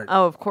expert.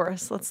 Oh, of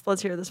course.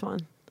 Let's hear this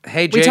one.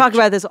 Hey, Jake. We talk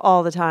about this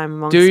all the time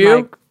amongst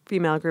my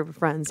female group of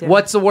friends. Yeah.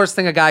 What's the worst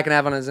thing a guy can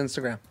have on his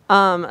Instagram?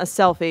 A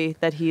selfie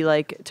that he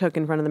took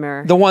in front of the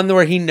mirror. The one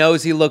where he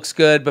knows he looks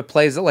good but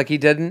plays it like he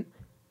didn't?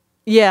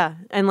 Yeah,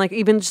 and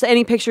even just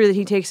any picture that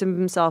he takes of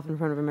himself in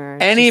front of a mirror.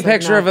 Any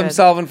picture of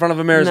himself in front of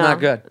a mirror is not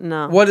good.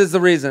 No. What is the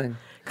reasoning?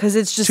 Because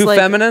it's just too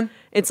feminine?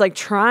 It's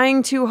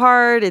trying too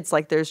hard. It's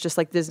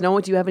there's no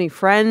one. Do you have any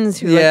friends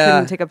who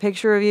couldn't take a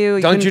picture of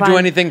you? Don't you do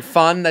anything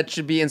fun that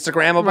should be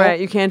Instagrammable? Right.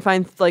 You can't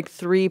find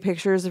 3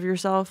 pictures of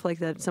yourself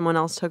that someone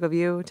else took of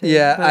you.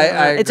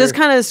 I it just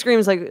kind of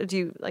screams do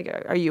you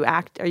are you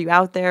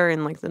out there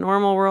in the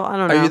normal world? I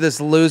don't know. Are you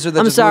this loser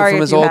that just moved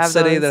from his old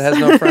city that has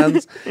no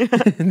friends?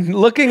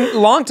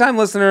 Long-time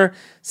listener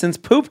since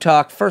Poop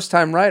Talk,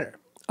 first-time writer.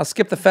 I'll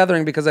skip the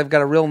feathering because I've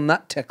got a real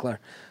nut tickler,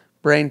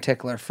 brain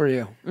tickler for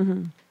you.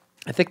 Mm-hmm.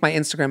 I think my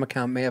Instagram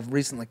account may have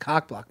recently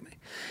cock-blocked me.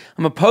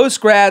 I'm a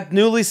post-grad,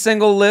 newly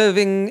single,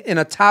 living in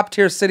a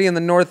top-tier city in the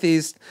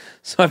Northeast,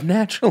 so I've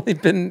naturally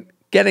been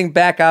getting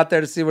back out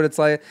there to see what it's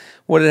like,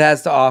 what it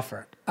has to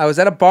offer. I was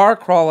at a bar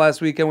crawl last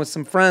weekend with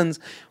some friends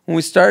when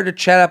we started to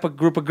chat up a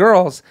group of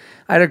girls.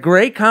 I had a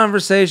great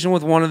conversation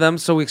with one of them,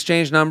 so we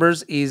exchanged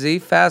numbers. Easy.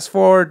 Fast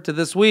forward to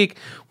this week,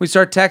 we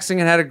start texting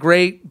and had a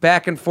great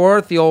back and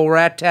forth, the old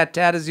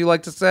rat-tat-tat, as you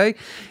like to say.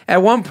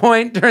 At one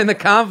point during the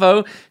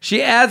convo,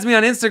 she adds me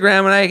on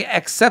Instagram, and I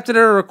accepted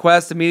her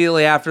request.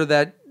 Immediately after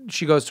that,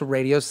 she goes to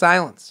radio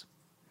silence.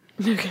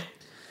 Okay.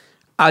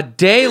 A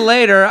day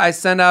later, I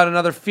send out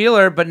another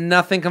feeler, but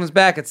nothing comes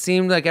back. It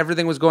seemed like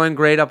everything was going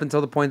great up until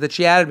the point that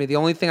she added me. The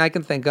only thing I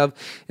can think of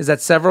is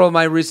that several of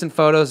my recent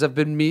photos have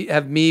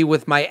me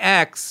with my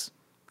ex.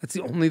 That's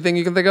the only thing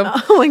you can think of?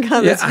 Oh my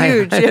God, that's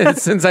huge.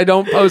 Since I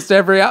don't post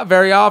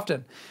very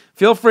often.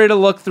 Feel free to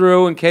look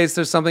through in case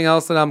there's something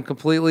else that I'm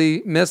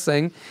completely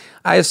missing.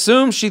 I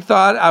assume she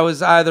thought I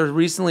was either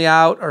recently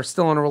out or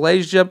still in a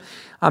relationship.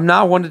 I'm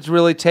not one to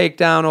really take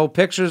down old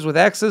pictures with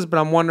exes, but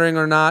I'm wondering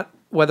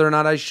whether or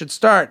not I should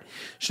start.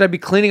 Should I be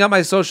cleaning up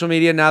my social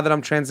media now that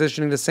I'm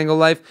transitioning to single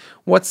life?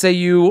 What say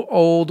you,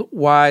 old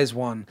wise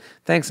one?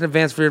 Thanks in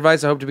advance for your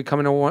advice. I hope to be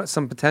coming with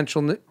some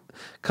potential new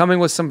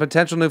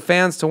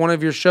fans to one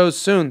of your shows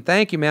soon.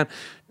 Thank you, man.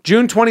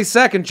 June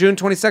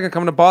 22nd,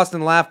 coming to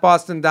Boston,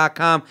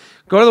 laughboston.com.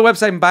 Go to the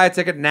website and buy a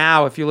ticket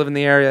now if you live in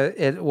the area.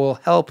 It will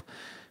help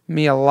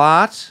me a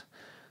lot.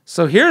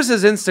 So here's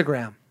his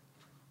Instagram.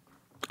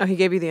 Oh, he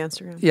gave you the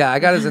Instagram. Yeah, I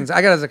got his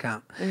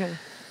account. Okay.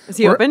 Is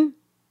he open?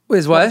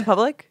 Is what? It's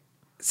public?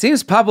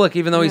 Seems public,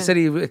 even though he said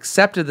he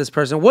accepted this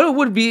person. What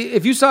would it be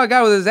if you saw a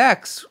guy with his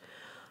ex?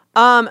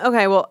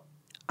 Okay, well,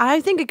 I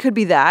think it could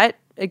be that.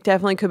 It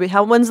definitely could be.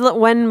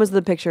 When was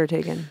the picture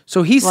taken?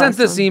 So he sent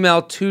this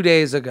email 2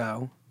 days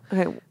ago.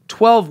 Okay.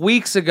 12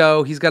 weeks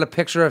ago, he's got a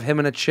picture of him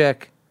and a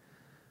chick.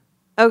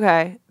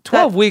 Okay.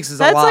 12 weeks is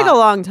a lot. That's a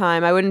long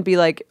time. I wouldn't be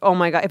like, oh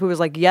my God. If it was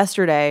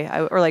yesterday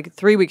or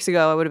 3 weeks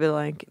ago, I would have been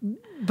like.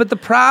 But the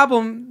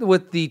problem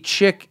with the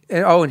chick,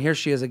 and here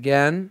she is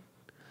again.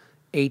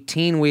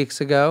 18 weeks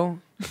ago.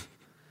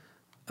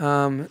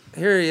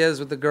 Here he is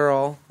with the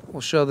girl. We'll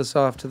show this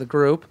off to the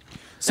group.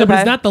 So, but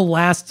is that the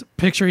last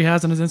picture he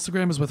has on his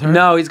Instagram is with her?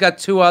 No, he's got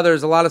 2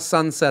 others, a lot of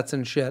sunsets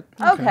and shit.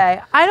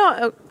 Okay. I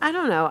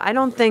don't know. I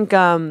don't think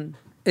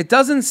it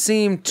doesn't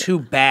seem too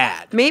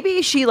bad.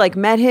 Maybe she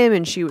met him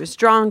and she was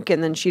drunk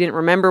and then she didn't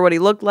remember what he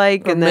looked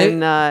like and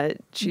then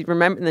she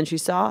remembered and then she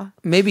saw.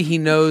 Maybe she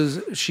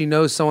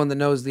knows someone that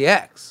knows the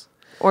ex.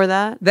 Or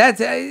that?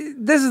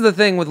 This is the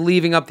thing with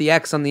leaving up the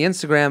X on the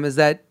Instagram is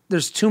that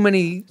there's too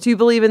many. Do you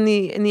believe in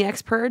the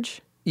X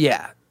purge?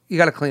 Yeah, you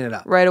got to clean it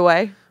up right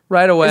away.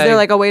 Right away. Is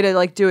there a way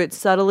to do it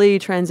subtly,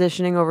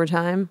 transitioning over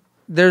time?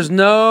 There's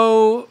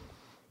no.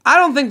 I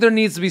don't think there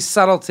needs to be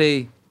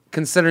subtlety,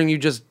 considering you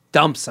just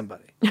dump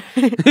somebody.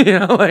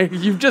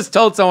 You've just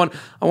told someone,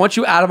 "I want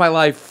you out of my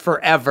life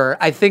forever."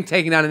 I think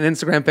taking down an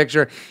Instagram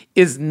picture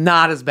is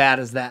not as bad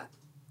as that.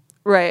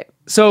 Right.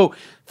 So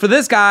for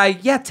this guy,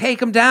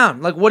 take him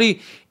down.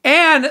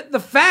 And the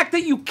fact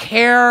that you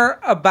care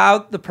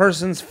about the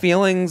person's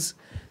feelings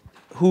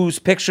whose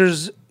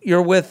pictures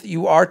you're with,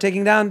 you are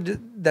taking down,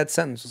 that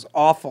sentence was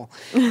awful.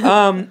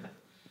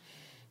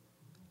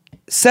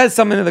 says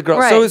something to the girl.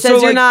 Right. So Says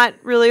you're like, not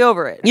really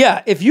over it.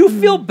 Yeah, if you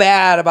feel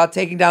bad about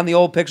taking down the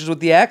old pictures with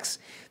the ex,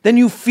 then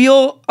you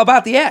feel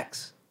about the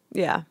ex.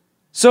 Yeah.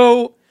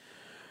 So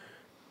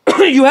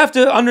you have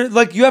to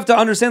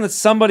understand that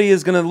somebody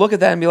is going to look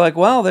at that and be like,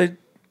 well,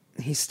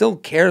 he still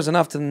cares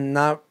enough to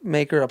not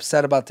make her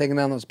upset about taking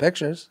down those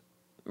pictures.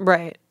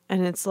 Right.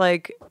 And it's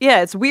like,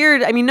 yeah, it's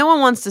weird. I mean, no one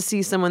wants to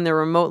see someone they're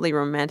remotely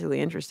romantically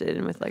interested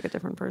in with like a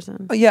different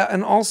person. Yeah,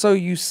 and also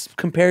you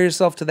compare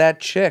yourself to that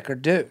chick or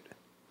dude.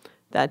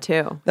 That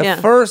too. The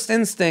first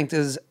instinct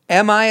is,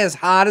 am I as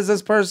hot as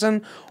this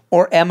person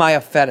or am I a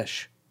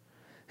fetish?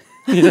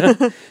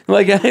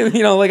 Like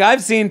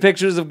I've seen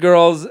pictures of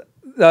girls,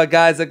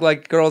 guys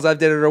like girls I've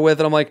dated her with,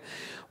 and I'm like,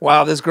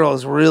 wow, this girl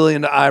is really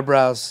into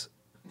eyebrows.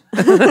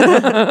 I'm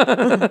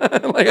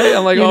like,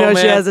 oh man,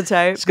 she has a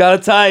type. She's got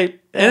a type.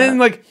 Yeah. And then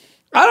like,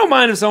 I don't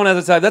mind if someone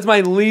has a type. That's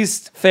my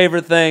least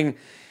favorite thing.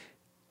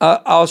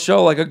 I'll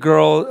show like a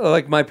girl,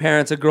 like my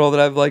parents, a girl that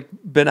I've like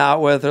been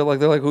out with, or like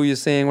they're like, who you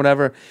seeing,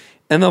 whatever.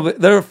 And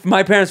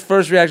my parents'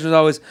 first reaction is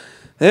always,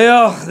 they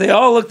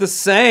all look the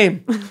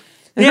same.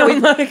 Yeah,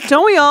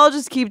 don't we all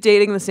just keep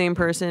dating the same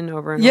person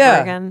over and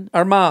over again?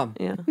 Our mom.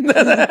 Yeah.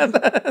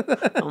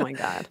 Oh my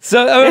God.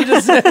 So I'm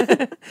just saying,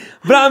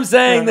 but I'm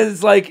saying that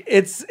it's like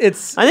it's.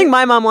 I think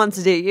my mom wants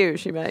to date you.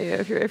 She met you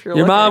if you're.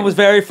 Your mom was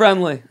very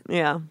friendly.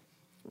 Yeah.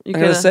 I'm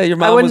gonna say your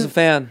mom was a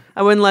fan.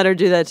 I wouldn't let her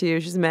do that to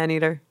you. She's a man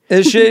eater.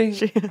 Is she?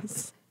 She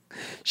is.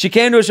 She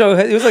came to a show.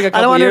 It was like a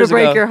couple years ago.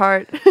 I don't want her to break your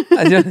heart.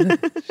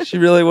 She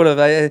really would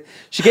have.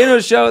 She came to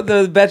a show,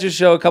 the Betches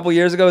show, a couple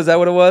years ago. Is that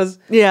what it was?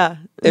 Yeah.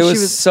 It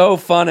was so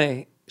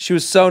funny. She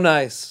was so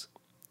nice.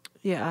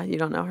 Yeah, you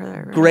don't know her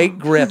there. Right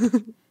Great now.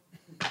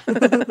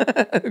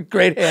 grip.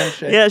 Great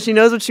handshake. Yeah, she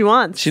knows what she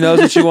wants. She knows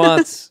what she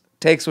wants.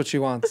 Takes what she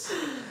wants.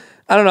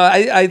 I don't know.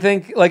 I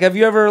think, like, have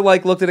you ever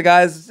like looked at a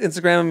guy's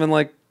Instagram and been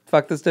like,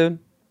 fuck this dude?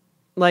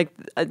 Like,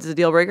 it's a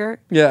deal breaker?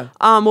 Yeah.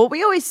 What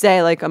we always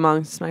say, like,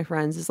 amongst my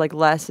friends is, like,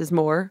 less is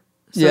more.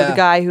 So the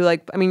guy who,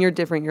 like, I mean, you're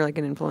different. You're, like,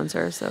 an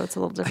influencer, so it's a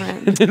little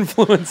different. An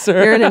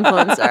influencer. You're an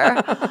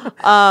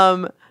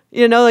influencer.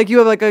 You know, like, you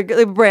have, like,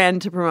 a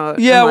brand to promote.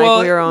 Yeah, and, like,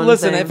 well, your own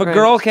listen, thing, if a right?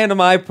 girl girl came to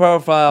my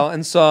profile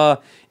and saw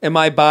in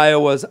my bio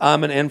was,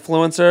 I'm an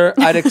influencer,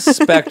 I'd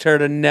expect her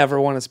to never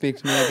want to speak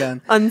to me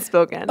again.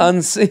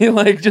 Unspoken.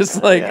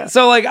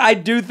 So, like, I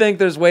do think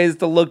there's ways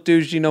to look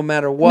douchey no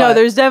matter what. No,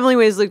 there's definitely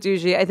ways to look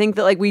douchey. I think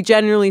that, like, we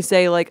generally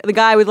say, like, the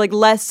guy with, like,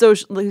 less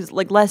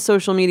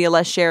social media,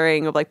 less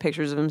sharing of, like,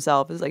 pictures of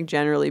himself is, like,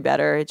 generally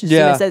better. It just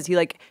it says he,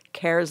 like,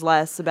 cares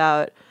less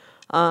about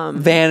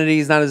vanity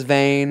is not as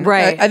vain,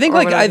 right? I think,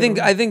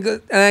 and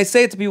I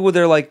say it to people with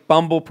their like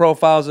Bumble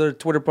profiles or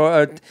Tinder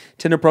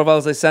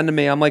profiles they send to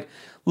me. I'm like,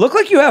 look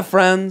like you have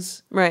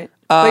friends, right?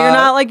 But you're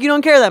not like you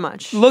don't care that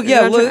much.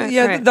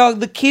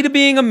 The key to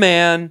being a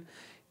man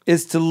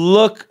is to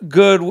look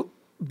good,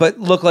 but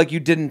look like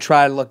you didn't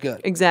try to look good.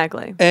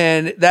 Exactly,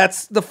 and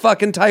that's the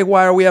fucking tight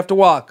wire we have to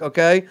walk.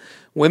 Okay,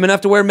 women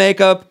have to wear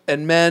makeup,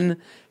 and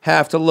men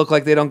have to look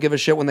like they don't give a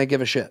shit when they give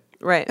a shit.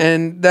 Right.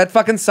 And that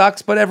fucking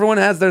sucks, but everyone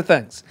has their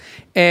things.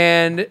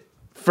 And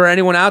for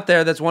anyone out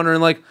there that's wondering,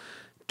 like,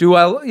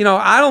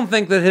 I don't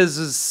think that his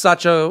is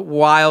such a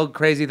wild,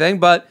 crazy thing,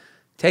 but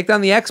take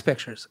down the X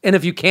pictures. And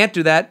if you can't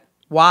do that,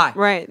 why?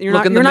 Right. You're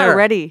not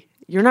ready.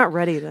 You're not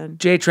ready then.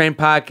 JTrain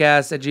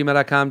Podcast at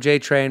gmail.com,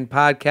 JTrain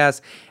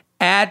Podcast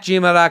at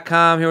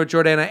gmail.com. Here with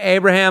Jordana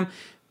Abraham.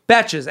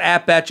 Betches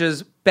at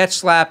Betches. Betch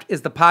Slapped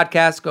is the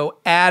podcast. Go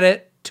add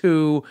it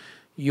to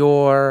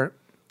your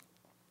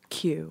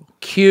Q.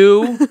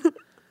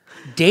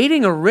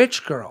 Dating a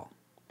rich girl.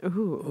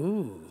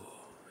 Ooh.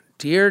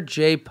 Dear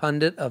J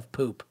Pundit of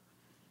Poop.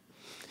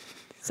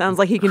 Sounds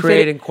like he can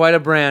creating quite a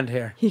brand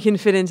here. He can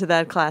fit into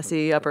that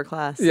classy upper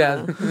class.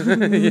 Yeah.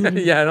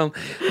 I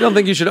don't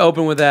think you should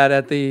open with that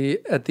at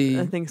the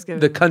Thanksgiving.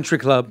 The country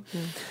club.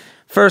 Yeah.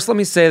 First, let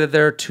me say that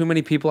there are too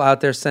many people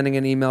out there sending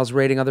in emails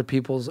rating other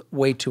people's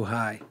way too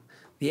high.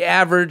 The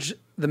average,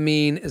 the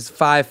mean is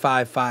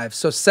 555.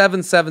 So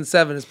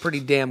 777 is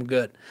pretty damn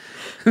good.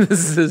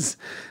 This is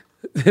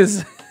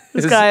his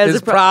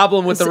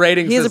problem with the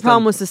rating system. He has a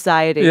problem with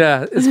society.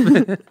 Yeah.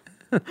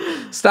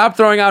 Stop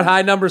throwing out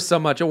high numbers so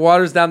much. It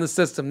waters down the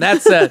system.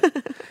 That said,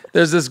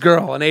 there's this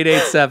girl, an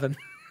 887.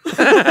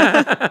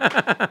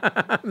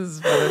 This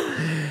is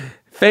funny.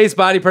 Face,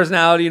 body,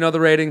 personality. You know the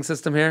rating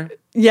system here?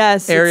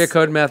 Yes. Area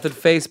code method.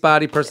 Face,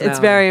 body, personality. It's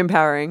very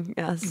empowering.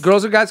 Yes.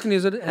 Girls or guys can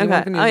use it.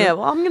 Anyone can use it.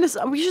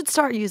 Well, we should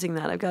start using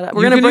that.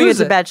 We're gonna bring it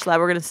to Betch Lab.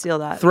 We're gonna steal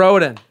that. Throw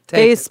it in.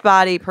 Face,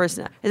 body,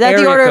 personality. Is that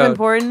the order of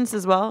importance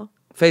as well?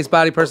 Face,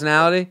 body,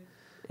 personality.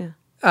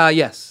 Yeah.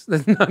 Yes.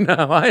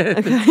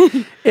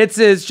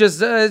 It's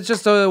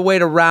just a way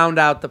to round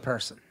out the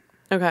person.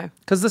 Okay.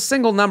 Because the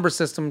single number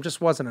system just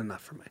wasn't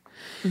enough for me.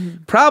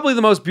 Mm-hmm. Probably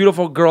the most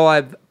beautiful girl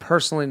I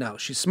personally know.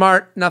 She's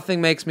smart. Nothing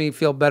makes me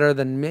feel better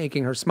than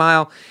making her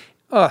smile.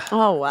 Ugh.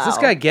 Oh, wow. Is this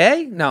guy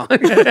gay? No.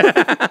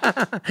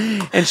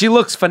 And she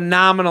looks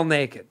phenomenal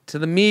naked. To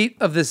the meat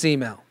of this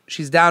email,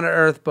 she's down to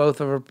earth. Both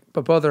of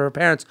her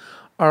parents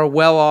are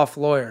well-off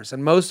lawyers,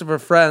 and most of her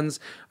friends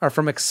are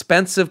from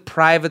expensive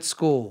private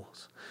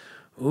schools.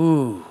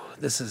 Ooh,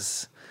 this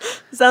is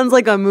Sounds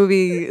like a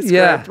movie script.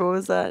 Yeah. What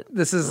was that?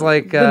 this is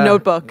like The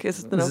Notebook.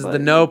 Is it the This Notebook? is the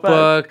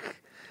Notebook.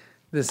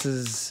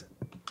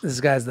 This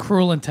guy's the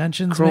Cruel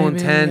Intentions. Cruel maybe?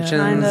 Intentions.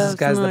 Kind of, This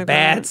guy's something the like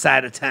bad that.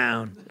 side of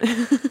town.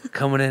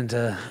 Coming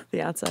into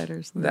The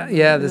Outsiders. that.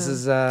 Yeah, this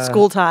is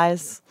School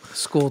Ties.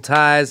 School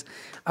Ties.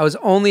 I was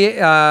only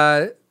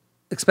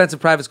expensive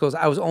private schools.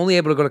 I was only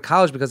able to go to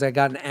college because I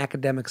got an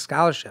academic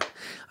scholarship.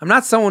 I'm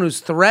not someone who's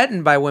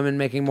threatened by women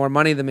making more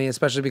money than me,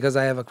 especially because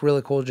I have a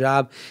really cool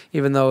job,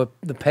 even though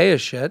the pay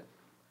is shit.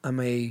 I'm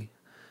a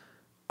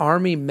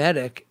Army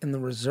medic in the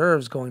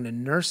reserves going to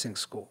nursing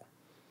school.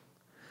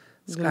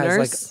 This The guy's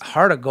nurse? like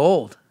heart of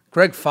gold.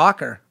 Greg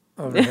Fokker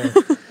over here.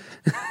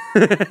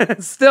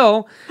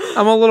 Still,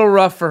 I'm a little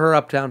rough for her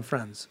uptown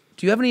friends.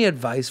 Do you have any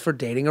advice for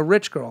dating a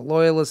rich girl?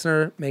 Loyal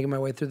listener, making my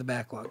way through the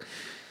backlog.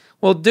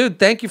 Well, dude,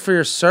 thank you for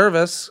your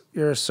service.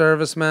 You're a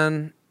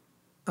serviceman.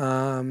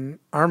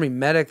 Army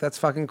medic, that's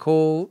fucking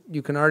cool.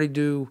 You can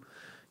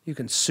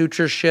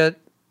suture shit.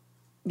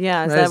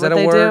 Yeah, is Right? that Is what that a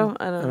they word? do?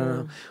 I don't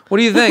know. What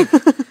do you think?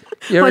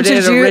 You ever Bunch of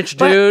dated a Jew- rich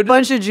dude?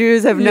 Bunch of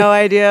Jews have no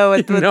idea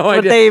what No what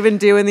idea. they even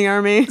do in the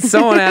army.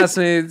 Someone asked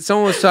me,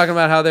 someone was talking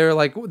about how they were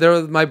like,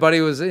 my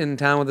buddy was in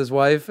town with his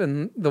wife,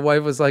 and the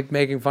wife was like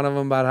making fun of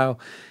him about how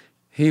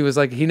he was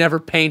like, he never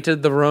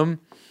painted the room.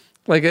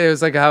 Like, it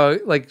was like how,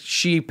 like,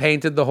 she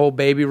painted the whole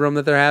baby room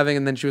that they're having,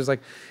 and then she was like,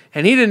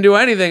 and he didn't do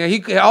anything.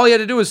 All he had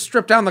to do was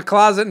strip down the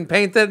closet and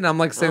paint it, and I'm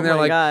like sitting Oh there my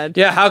like, God.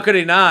 yeah, how could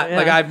he not? Yeah.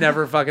 Like, I've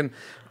never fucking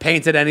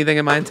painted anything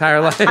in my entire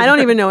life. I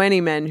don't even know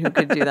any men who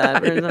could do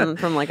that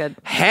from like a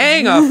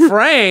Hang a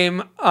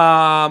frame.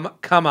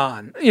 Come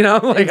on. You know,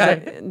 like,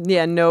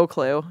 yeah, no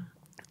clue.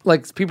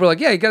 like people are like,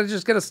 yeah, you got to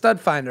just get a stud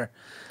finder.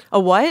 A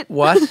what?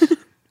 What?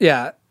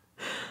 Yeah.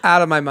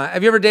 Out of my mind.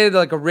 Have you ever dated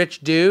like a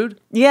rich dude?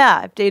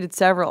 Yeah, I've dated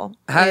several.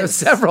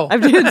 Several.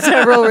 I've dated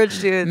several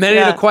rich dudes. Many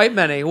yeah. to quite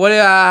many. What?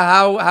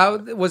 How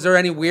was there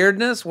any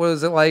weirdness? What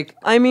was it like?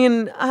 I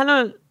mean, I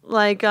don't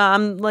like.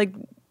 I'm like,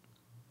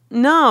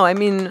 no. I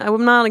mean,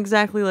 I'm not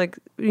exactly like.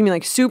 You mean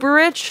like super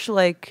rich?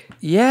 Like,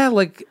 Yeah,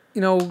 like,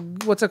 you know,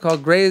 what's it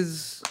called?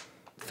 Gray's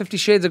 50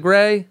 Shades of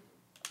Grey.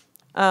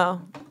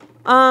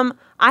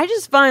 I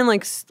just find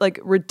like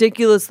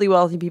ridiculously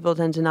wealthy people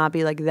tend to not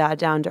be like that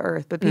down to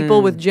earth, but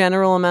people with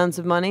general amounts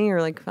of money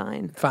are like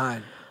fine.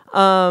 Fine.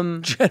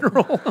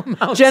 General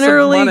amounts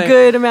Generally of money.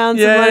 good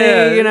amounts of money,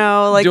 Yeah. you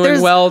know, like doing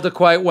there's well to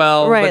quite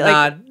well, Right, but like-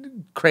 not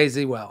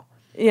crazy well.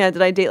 Yeah,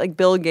 did I date like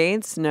Bill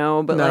Gates?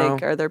 No, but No.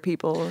 like are there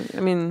people? I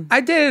mean,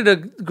 I dated a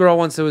girl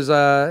once that was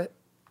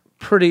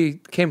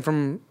came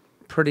from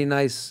pretty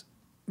nice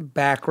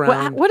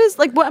background. what is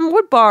like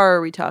what bar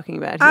are we talking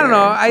about here? I don't know.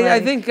 I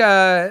Like, think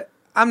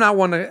I'm not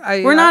one to.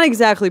 we're not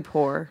exactly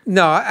poor.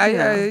 No,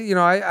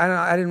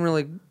 Yeah. I didn't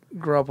really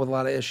grow up with a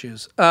lot of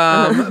issues.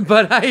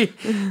 But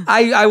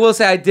I will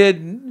say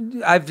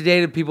I've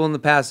dated people in the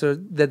past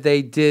that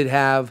they did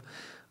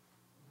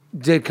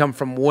come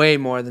from way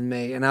more than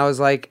me, and I was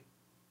like,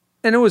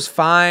 and it was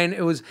fine.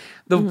 It was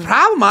the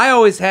problem I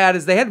always had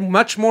is they had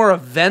much more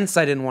events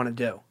I didn't want to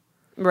do.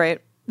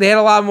 Right. They had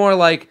a lot more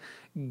like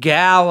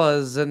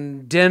galas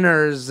and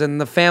dinners,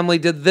 and the family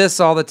did this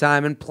all the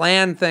time and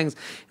planned things.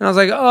 And I was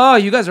like, oh,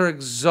 you guys are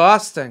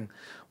exhausting.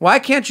 Why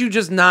can't you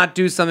just not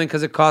do something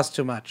because it costs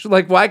too much?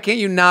 Like, why can't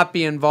you not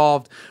be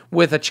involved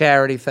with a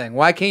charity thing?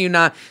 Why can't you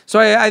not? So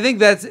I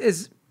think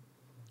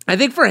I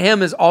think for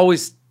him is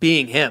always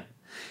being him.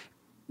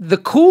 The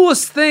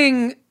coolest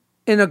thing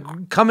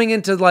coming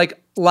into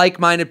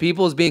like-minded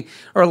people is being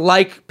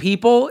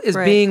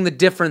Right. being the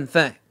different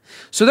thing.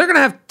 So they're gonna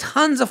have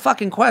tons of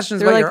fucking questions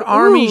They're about like, your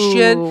army "Ooh,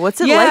 shit.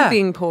 what's it like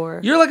being poor?"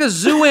 You're like a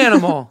zoo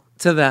animal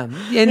to them,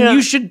 and Yeah.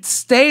 you should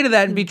stay to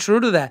that and be true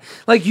to that.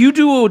 Like, you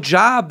do a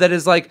job that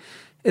is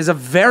a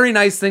very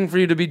nice thing for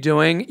you to be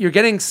doing. You're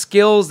getting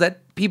skills that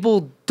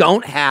people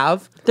don't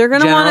have. They're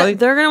gonna generally.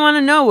 want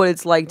to know what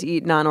it's like to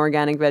eat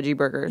non-organic veggie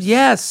burgers.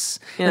 Yes.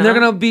 You And they're know?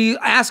 going to be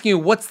asking you,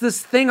 what's this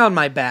thing on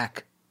my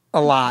back?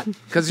 A lot.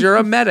 Because you're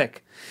a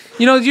medic.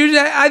 You know,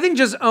 I think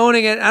just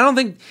owning it,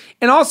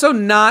 and also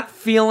not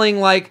feeling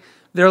like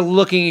they're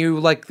looking at you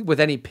like with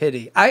any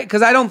pity.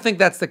 Because I don't think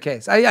that's the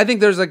case. I think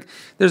there's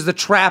the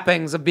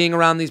trappings of being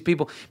around these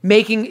people.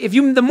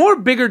 The more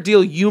bigger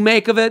deal you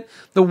make of it,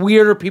 the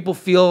weirder people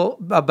feel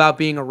about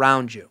being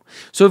around you.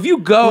 So if you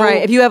go.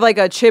 Right. If you have like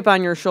a chip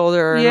on your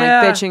shoulder and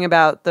Yeah. like bitching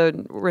about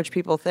the rich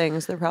people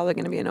things, they're probably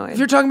going to be annoyed. If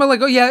you're talking about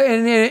like, oh yeah,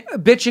 and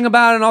bitching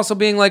about it and also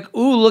being like,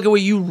 ooh, look at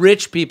what you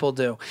rich people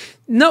do.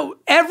 No,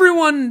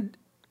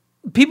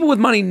 people with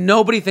money,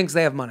 nobody thinks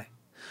they have money.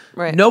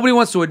 Right. Nobody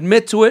wants to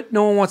admit to it.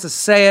 No one wants to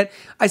say it.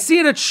 I see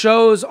it at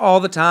shows all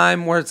the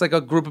time where it's like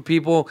a group of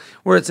people,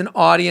 where it's an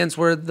audience,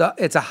 where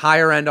it's a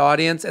higher end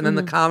audience, and then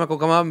the comic will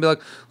come up and be like,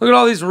 look at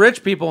all these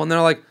rich people. And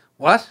they're like,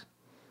 what?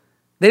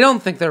 They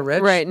don't think they're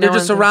rich. Right, no They're one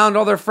just thinks- around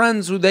all their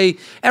friends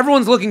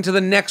everyone's looking to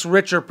the next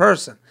richer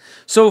person.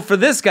 So for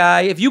this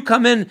guy, if you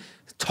come in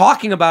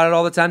talking about it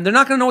all the time, they're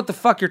not going to know what the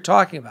fuck you're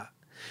talking about.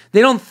 They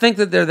don't think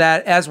that they're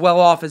that as well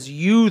off as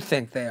you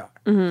think they are.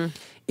 Mm-hmm.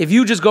 If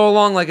you just go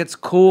along like it's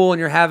cool and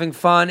you're having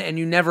fun and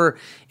you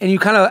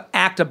kind of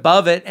act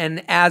above it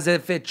and as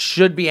if it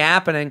should be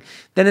happening,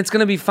 then it's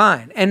going to be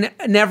fine. And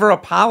never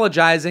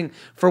apologizing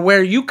for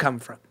where you come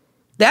from.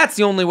 That's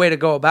the only way to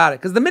go about it.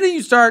 Because the minute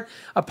you start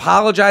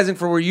apologizing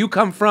for where you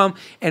come from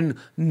and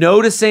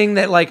noticing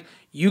that, like,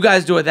 you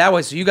guys do it that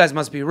way, so you guys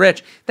must be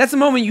rich, that's the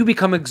moment you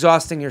become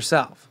exhausting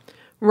yourself.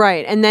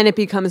 Right. And then it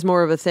becomes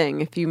more of a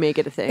thing if you make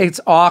it a thing. It's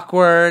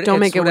awkward. Don't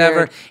make it whatever.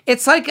 weird.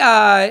 It's like,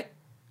 I'll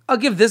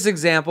give this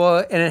example,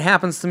 and it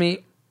happens to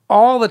me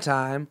all the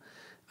time.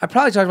 I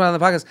probably talked about it on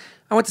the podcast.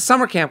 I went to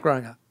summer camp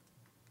growing up.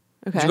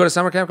 Okay. Did you go to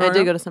summer camp growing up? I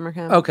did go to summer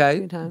camp. Okay. A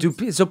few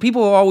times. So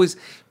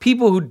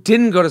people who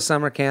didn't go to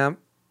summer camp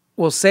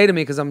will say to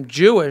me, because I'm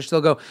Jewish,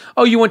 they'll go,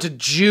 "Oh, you went to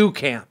Jew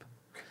camp."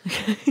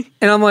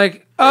 And I'm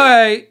like, all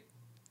right.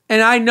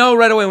 And I know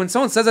right away when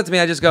someone says that to me,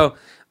 I just go,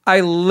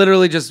 I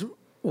literally just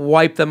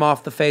wipe them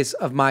off the face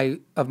of my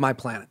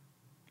planet.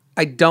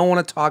 I don't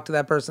want to talk to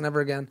that person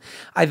ever again.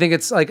 I think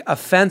it's like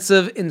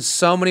offensive in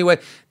so many ways.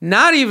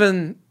 Not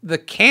even the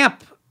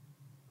camp,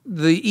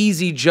 the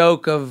easy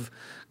joke of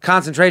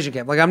concentration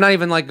camp. Like, I'm not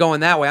even like going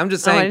that way. I'm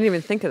just saying. I didn't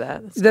even think of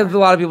that. A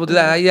lot of people do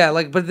that. Yeah.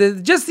 Like,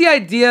 but just the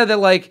idea that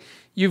like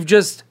you've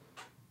just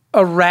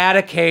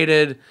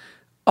eradicated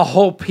a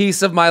whole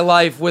piece of my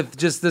life with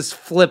just this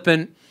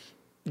flippant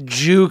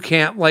Jew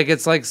camp. Like,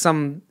 it's like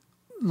some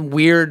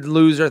weird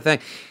loser thing.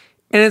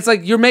 And it's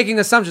like, you're making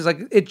assumptions.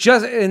 Like, it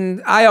just,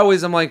 and I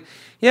always am like,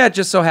 yeah, it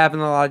just so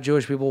happened a lot of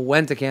Jewish people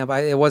went to camp.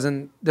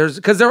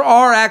 Because there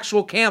are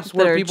actual camps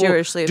where people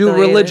Jewishly do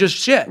affiliated. religious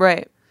shit.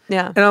 Right.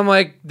 Yeah. And I'm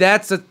like,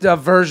 that's a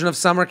version of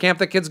summer camp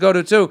that kids go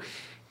to too.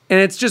 And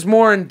it's just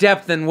more in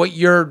depth than what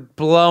you're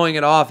blowing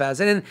it off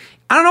as. And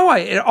I don't know why.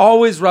 It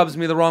always rubs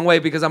me the wrong way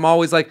because I'm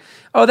always like,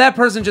 oh, that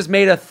person just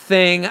made a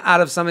thing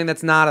out of something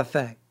that's not a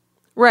thing.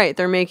 Right.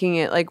 They're making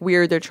it like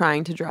weird. They're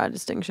trying to draw a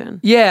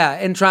distinction. Yeah.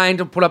 And trying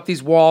to put up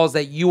these walls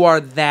that you are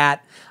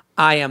that,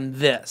 I am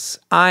this.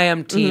 I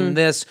am team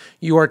this,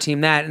 you are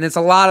team that. And it's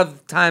a lot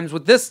of times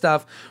with this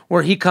stuff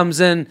where he comes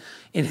in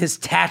his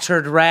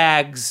tattered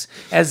rags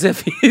as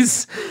if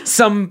he's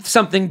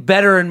something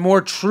better and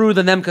more true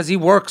than them because he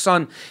works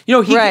on,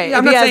 right.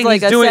 I'm not saying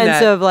like he's doing that. a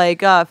sense of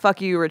like,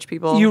 fuck you, rich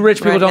people. You rich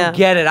people right, don't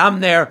get it. I'm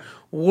there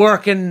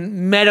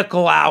working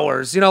medical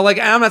hours. Like,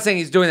 I'm not saying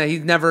he's doing that. He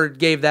never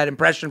gave that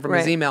impression from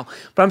his email.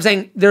 But I'm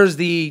saying there's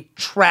the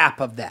trap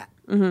of that.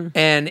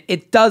 And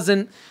it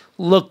doesn't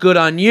look good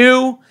on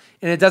you.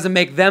 And it doesn't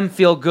make them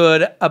feel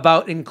good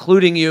about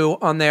including you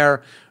on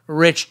their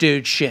rich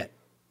dude shit.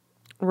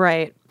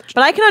 Right.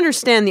 But I can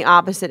understand the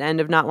opposite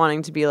end of not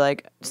wanting to be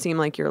like, seem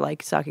like you're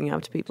like sucking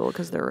up to people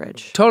because they're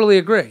rich. Totally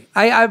agree.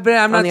 I'm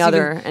not on the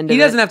other end of it. He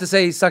doesn't have to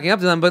say he's sucking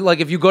up to them, but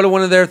like if you go to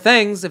one of their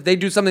things, if they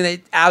do something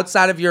that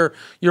outside of your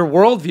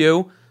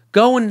worldview,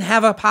 go and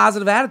have a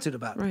positive attitude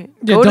about it. Right.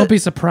 Yeah, don't be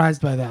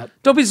surprised by that.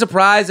 Don't be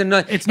surprised. And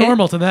it's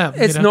normal to them.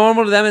 It's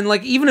normal to them. And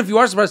like, even if you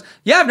are surprised,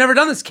 yeah, I've never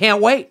done this.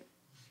 Can't wait.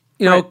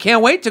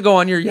 Can't wait to go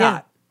on your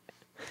yacht.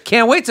 Yeah.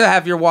 Can't wait to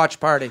have your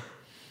watch party.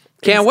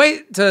 Can't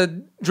wait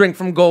to drink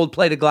from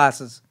gold-plated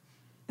glasses.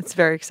 It's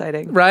very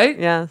exciting. Right?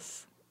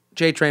 Yes.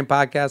 JTrain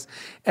Podcast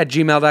at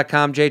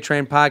gmail.com.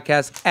 JTrain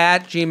Podcast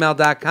at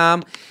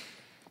gmail.com.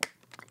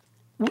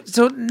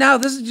 So now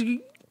this is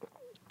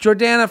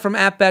Jordana from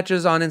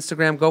 @Betches on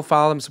Instagram. Go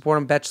follow them, support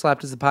them. Betch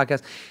Slapped is the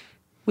podcast.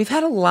 We've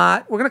had a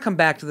lot. We're going to come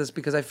back to this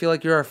because I feel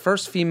like you're our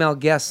first female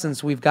guest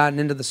since we've gotten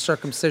into the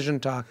circumcision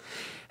talk.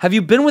 Have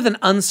you been with an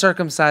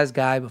uncircumcised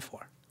guy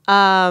before?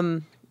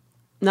 No,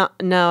 not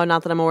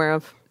that I'm aware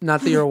of.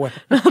 Not that you're aware.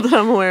 Not that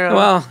I'm aware of.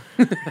 Well,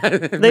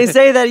 they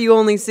say that you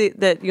only see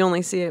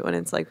it when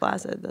it's like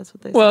flaccid. That's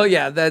what they say. Well,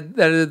 yeah, that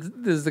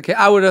is the case.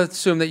 I would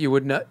assume that you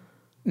would know.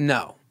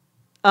 No.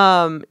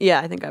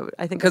 Yeah, I think I would.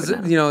 I think because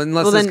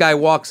unless this guy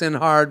walks in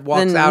hard,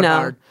 walks out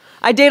hard.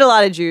 I date a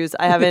lot of Jews.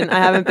 I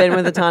haven't been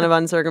with a ton of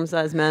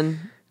uncircumcised men.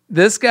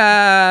 This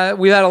guy,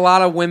 we had a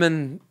lot of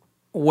women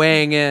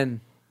weighing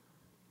in.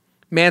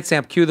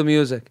 Mansamp, cue the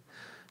music.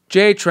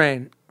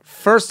 JTrain.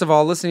 First of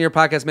all, listening to your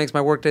podcast makes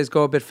my work days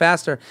go a bit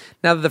faster.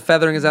 Now that the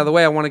feathering is out of the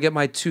way, I want to get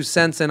my 2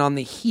 cents in on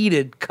the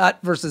heated cut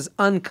versus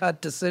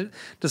uncut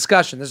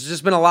discussion. There's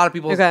just been a lot of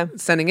people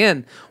sending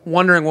in,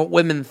 wondering what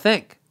women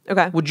think.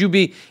 Okay. Would you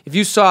be, if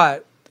you saw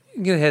it,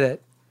 you're going to hit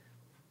it.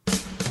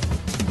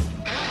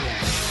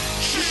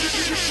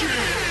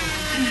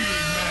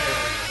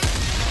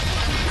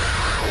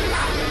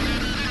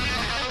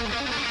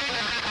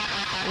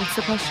 What's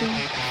the question?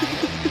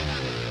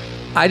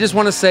 I just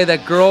want to say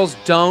that girls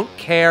don't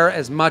care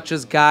as much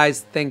as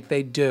guys think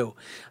they do.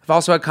 I've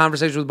also had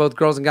conversations with both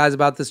girls and guys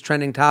about this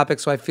trending topic,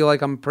 so I feel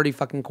like I'm pretty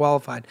fucking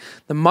qualified.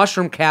 The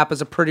mushroom cap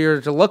is a prettier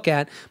to look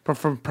at, but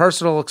from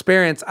personal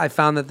experience, I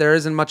found that there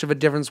isn't much of a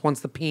difference once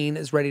the peen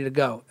is ready to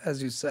go,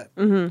 as you said.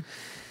 Mm-hmm.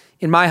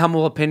 In my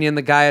humble opinion,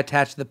 the guy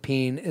attached to the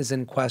peen is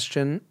in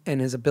question, and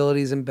his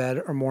abilities in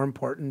bed are more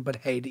important, but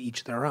hey, to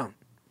each their own.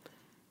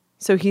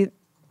 So This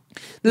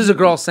is a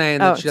girl saying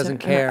that she doesn't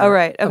care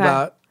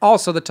about...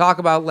 Also, the talk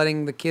about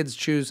letting the kids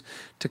choose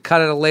to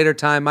cut at a later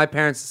time. My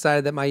parents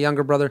decided that my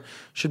younger brother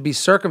should be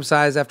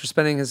circumcised after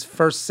spending his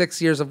first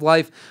 6 years of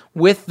life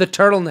with the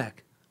turtleneck.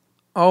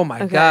 Oh,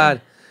 my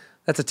God.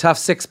 That's a tough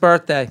 6th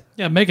birthday.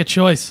 Yeah, make a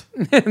choice.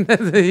 he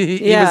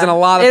was in a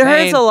lot of it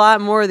pain. hurts a lot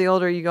more the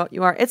older you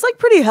are. It's like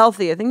pretty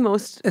healthy. I think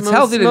most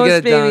healthy to most get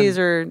it babies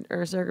done.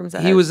 are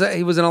circumcised. He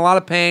was in a lot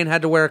of pain,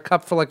 had to wear a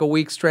cup for like a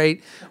week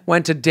straight,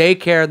 went to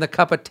daycare and the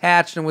cup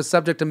attached and was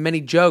subject to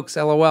many jokes,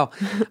 LOL.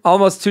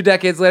 Almost 2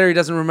 decades later, he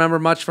doesn't remember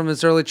much from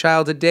his early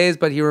childhood days,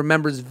 but he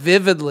remembers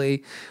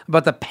vividly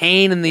about the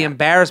pain and the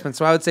embarrassment.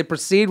 So I would say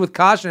proceed with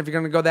caution if you're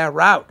going to go that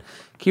route.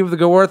 Keep with the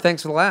good word.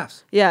 Thanks for the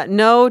laughs. Yeah,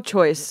 no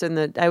choice.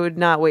 I would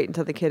not wait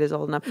until the kid is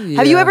old enough.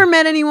 Have you ever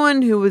met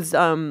anyone who was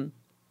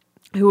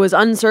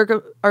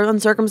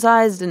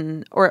uncircumcised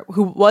or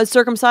who was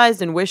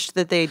circumcised and wished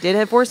that they did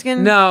have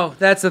foreskin? No,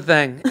 that's the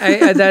thing.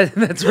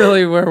 That's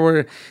really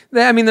where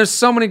there's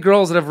so many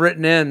girls that have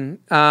written in.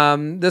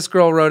 This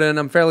girl wrote in,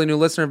 I'm a fairly new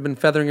listener. I've been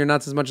feathering your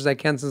nuts as much as I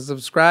can since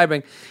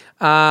subscribing.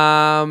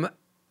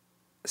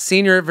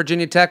 Senior at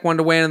Virginia Tech, wanted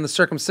to weigh in on the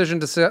circumcision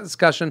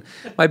discussion.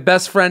 My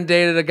best friend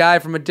dated a guy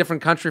from a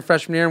different country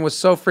freshman year and was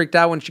so freaked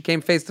out when she came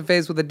face to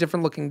face with a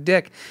different looking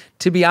dick.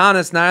 To be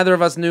honest, neither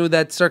of us knew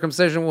that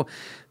circumcision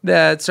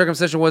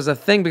was a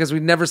thing because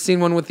we'd never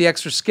seen one with the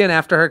extra skin.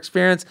 After her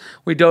experience,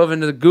 we dove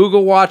into the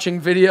Google watching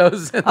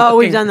videos.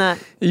 We've done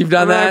that. You've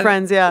done that? My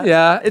friends, yeah.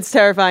 Yeah. It's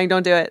terrifying.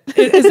 Don't do it.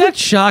 Is that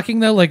shocking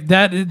though? Like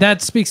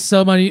that speaks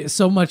so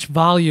much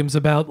volumes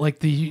about like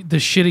the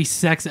shitty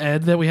sex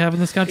ed that we have in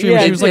this country. Yeah,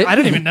 Where she was like, I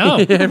didn't even know.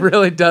 It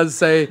really does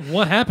say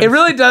What happened. It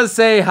really does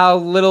say how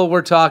little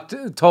we're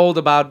told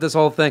about this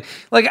whole thing.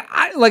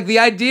 Like the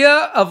idea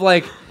of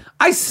like,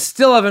 I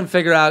still haven't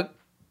figured out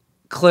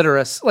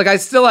clitoris. Like I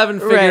still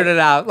haven't figured it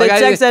out. Like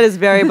sex ed is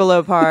very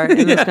below par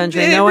in this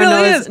country. No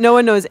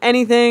one knows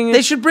anything.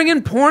 They should bring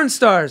in porn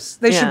stars.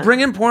 They should bring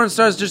in porn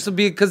stars just to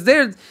be, because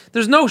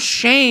there's no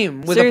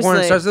shame with a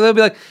porn star. So they'll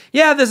be like,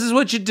 yeah, this is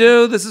what you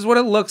do. This is what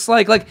it looks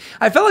like. Like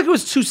I felt like it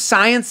was too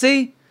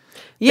sciencey.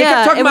 Yeah, they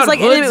kept talking it was about like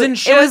hoods and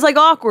shit. It was like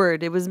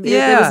awkward. It was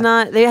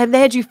not. They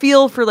had you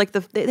feel for like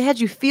they had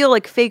you feel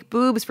like fake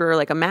boobs for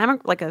like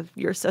a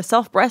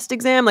self breast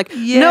exam. Like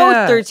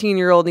no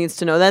 13-year-old needs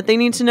to know that. They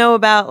need to know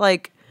about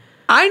like.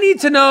 I need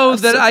to know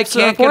that I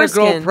can't get a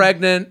girl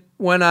pregnant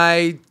when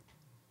I,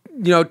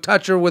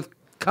 touch her with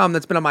cum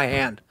that's been on my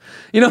hand.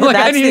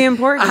 That's the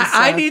important stuff.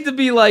 I need to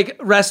be like,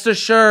 rest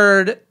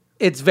assured.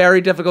 It's very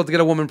difficult to get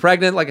a woman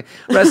pregnant. Like,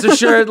 rest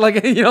assured,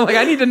 like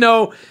I need to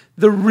know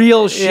the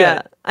real shit.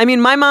 Yeah. I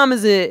mean, my mom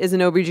is an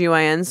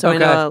OBGYN, so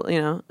okay. I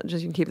know,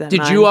 just you can keep that in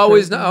mind. Did you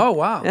always know? Oh,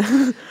 wow.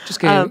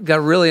 Just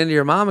got really into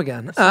your mom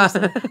again.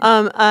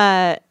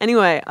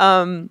 Anyway,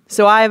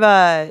 so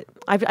I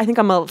think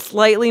I'm a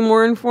slightly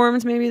more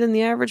informed maybe than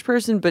the average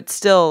person, but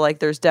still, like,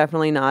 there's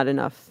definitely not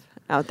enough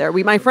out there.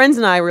 My friends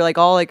and I were like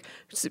all like,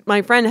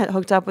 my friend had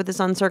hooked up with this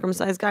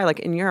uncircumcised guy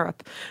like in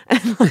Europe,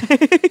 and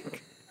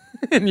like.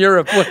 In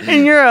Europe,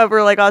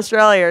 or like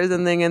Australia or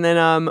something, and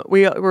then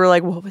we were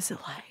like, what was it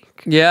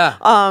like? Yeah.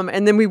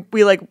 And then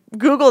we like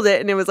Googled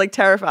it, and it was like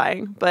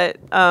terrifying, but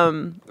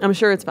I'm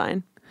sure it's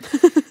fine.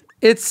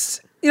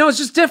 It's it's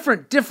just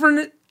different.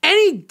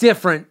 Any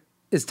different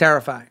is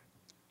terrifying.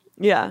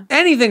 Yeah.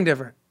 Anything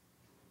different.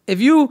 If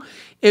you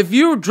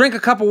drink a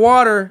cup of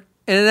water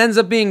and it ends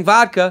up being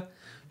vodka,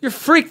 you're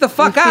freaked the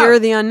fuck out. Fear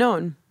of the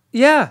unknown.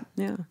 Yeah.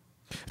 Yeah.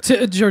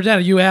 To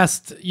Jordana, you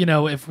asked,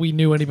 if we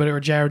knew anybody or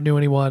Jared knew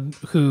anyone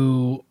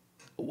who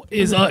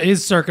is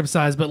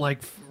circumcised, but like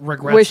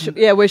regrets.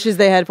 Wishes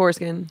they had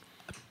foreskin.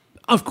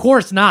 Of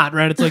course not,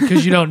 right? It's like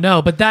because you don't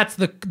know, but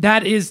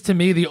that is to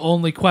me the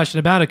only question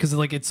about it because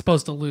like it's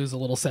supposed to lose a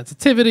little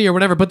sensitivity or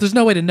whatever, but there's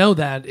no way to know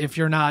that if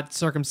you're not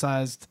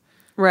circumcised,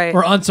 right,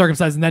 or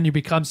uncircumcised, and then you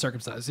become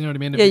circumcised. You know what I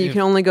mean? Yeah, you can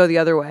only go the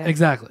other way.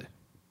 Exactly.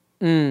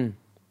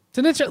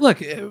 It's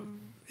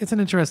an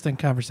interesting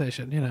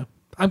conversation.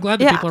 I'm glad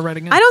that people are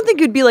writing in. I don't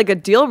think it'd be like a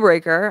deal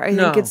breaker. I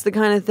think it's the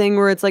kind of thing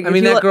where it's like. I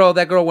mean, that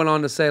girl went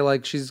on to say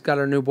like she's got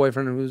her new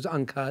boyfriend who's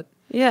uncut.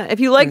 Yeah, if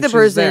you like the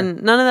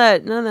person, none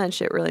of that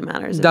shit really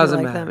matters. If doesn't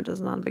you like matter. them,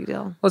 it's not a big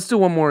deal. Let's do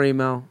one more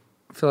email.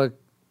 I feel like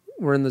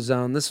we're in the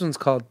zone. This one's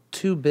called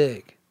Too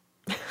Big.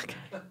 Okay.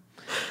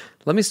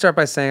 Let me start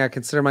by saying I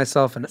consider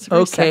myself an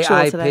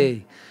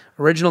OKIP.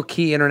 Original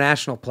Key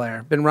International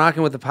player. Been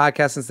rocking with the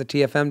podcast since the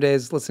TFM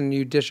days, listening to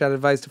you dish out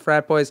advice to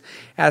frat boys,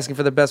 asking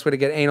for the best way to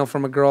get anal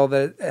from a girl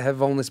that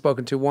have only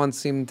spoken to once,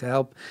 seemed to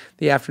help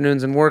the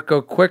afternoons and work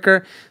go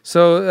quicker,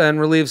 and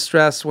relieve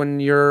stress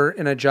when you're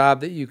in a job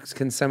that you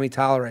can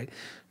semi-tolerate.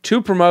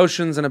 2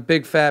 promotions and a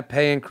big fat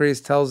pay increase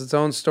tells its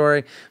own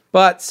story.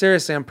 But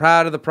seriously, I'm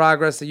proud of the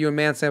progress that you and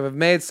Mansamp have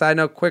made. Side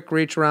note, quick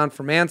reach around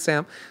for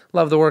Mansamp.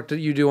 Love the work that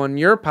you do on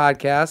your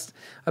podcast.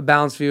 A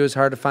balanced view is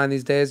hard to find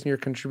these days, and your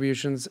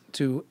contributions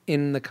to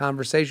In the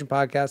Conversation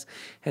podcast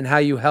and how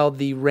you held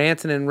the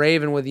Rantin' and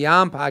Ravin' with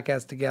Jan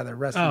podcast together.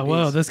 Rest in peace.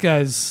 Whoa, this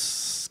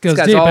goes deep.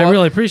 I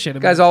really appreciate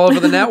it. Guys all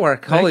over the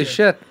network. Holy you.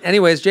 shit.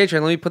 Anyways,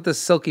 J-Train, let me put this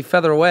silky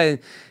feather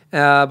away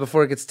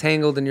before it gets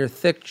tangled in your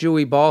thick,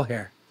 dewy ball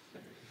hair.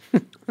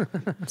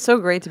 So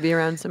great to be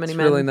around so many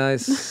men. Really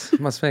nice.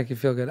 Must make you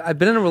feel good. I've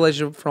been in a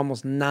relationship for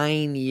almost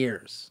 9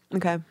 years.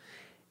 Okay.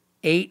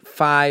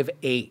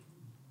 858.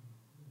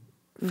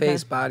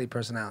 face, body,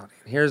 personality.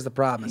 And here's the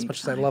problem. As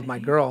much as I love my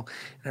girl,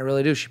 and I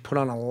really do, she put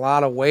on a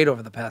lot of weight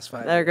over the past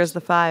 5 There years. goes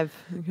the 5.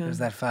 Okay. There's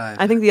that 5.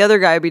 I think the other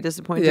guy would be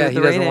disappointed Yeah, with he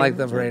the doesn't rating. like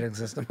the rating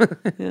system.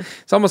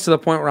 It's almost to the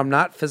point where I'm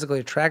not physically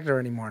attracted to her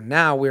anymore.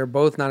 Now we are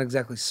both not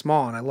exactly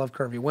small, and I love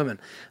curvy women.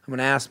 I'm an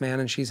ass man,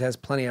 and she has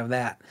plenty of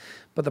that.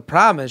 But the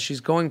problem is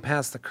she's going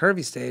past the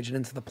curvy stage and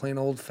into the plain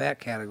old fat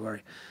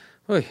category.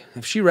 Oy,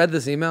 if she read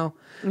this email,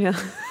 Yeah.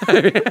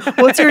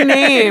 What's your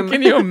name?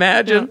 can you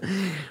imagine?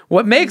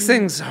 What makes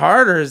things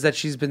harder is that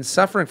she's been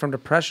suffering from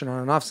depression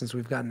on and off since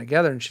we've gotten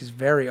together, and she's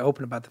very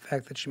open about the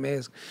fact that she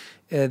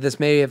this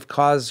may have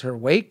caused her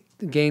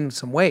gain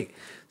some weight.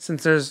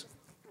 Since there's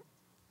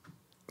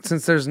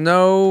since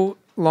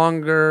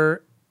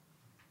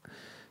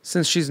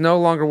she's no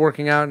longer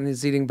working out and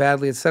is eating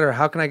badly, etc.,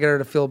 how can I get her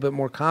to feel a bit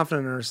more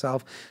confident in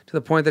herself to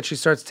the point that she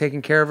starts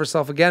taking care of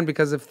herself again?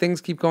 Because if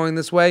things keep going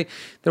this way,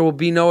 there will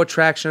be no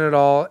attraction at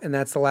all, and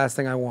that's the last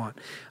thing I want.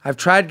 I've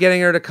tried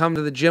getting her to come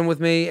to the gym with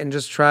me and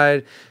just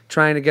trying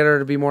to get her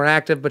to be more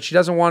active, but she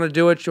doesn't want to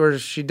do it, or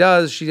if she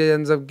does, she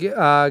ends up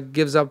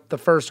gives up the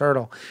first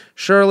hurdle.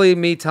 Surely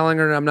me telling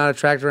her I'm not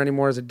attracted to her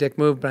anymore is a dick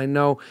move, but I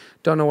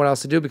don't know what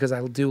else to do because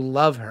I do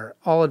love her.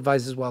 All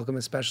advice is welcome,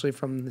 especially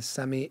from the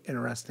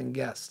semi-interesting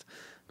guest.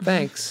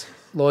 Thanks,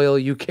 loyal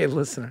UK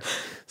listener.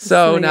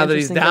 So now that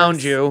he's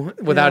downed you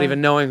without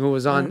even knowing who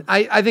was on,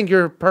 I think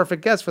you're a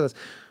perfect guest for this.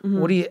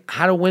 How do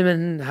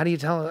you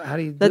tell,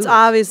 That's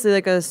obviously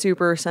like a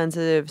super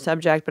sensitive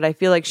subject, but I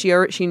feel like she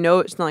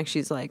knows. It's not like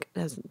she's like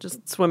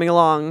just swimming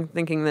along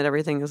thinking that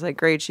everything is like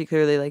great. She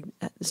clearly like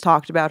has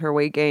talked about her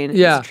weight gain and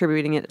is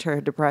attributing it to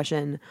her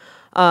depression.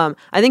 I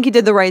think he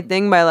did the right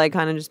thing by like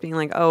kind of just being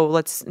like, oh,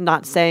 let's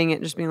not saying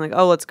it, just being like,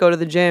 oh, let's go to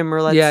the gym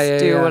or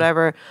let's do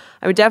whatever.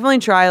 I would definitely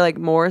try like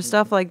more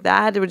stuff like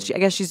that. Which I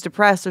guess she's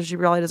depressed, so she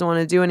probably doesn't want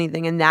to do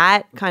anything, and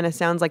that kind of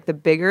sounds like the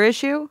bigger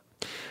issue.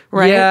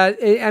 Right. Yeah,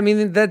 I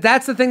mean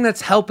that's the thing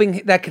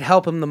that could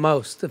help him the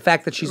most. The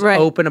fact that she's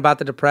open about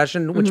the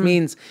depression, which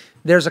means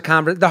there's a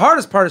the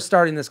hardest part is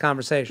starting this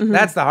conversation.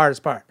 That's the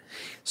hardest part.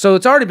 So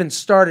it's already been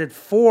started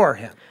for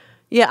him.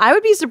 Yeah, I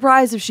would be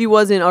surprised if she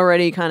wasn't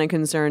already kind of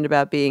concerned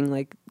about being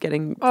like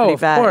getting pretty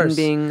fat and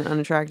being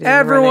unattractive.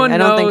 Everyone knows. I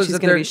don't think she's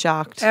going to be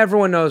shocked.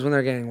 Everyone knows when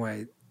they're gaining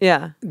weight.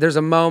 Yeah. There's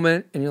a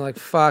moment and you're like,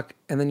 fuck.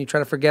 And then you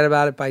try to forget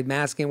about it by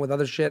masking it with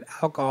other shit,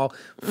 alcohol,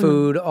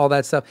 food, all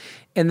that stuff.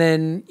 And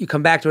then you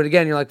come back to it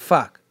again. And you're like,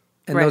 fuck.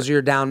 And those are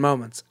your down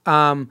moments.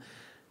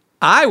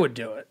 I would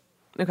do it.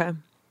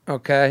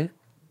 Okay.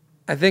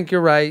 I think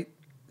you're right.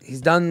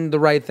 He's done the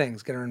right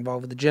things. Get her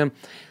involved with the gym.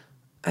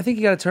 I think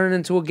you got to turn it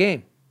into a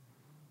game.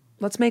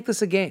 Let's make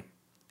this a game.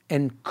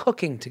 And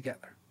cooking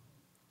together.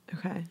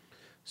 Okay.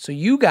 So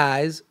you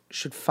guys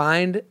should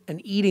find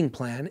an eating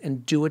plan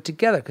and do it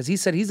together. Because he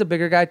said he's a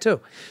bigger guy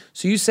too.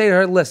 So you say to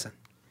her, listen,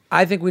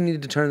 I think we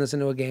need to turn this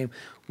into a game.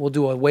 We'll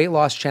do a weight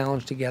loss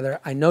challenge together.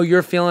 I know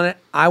you're feeling it.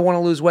 I want to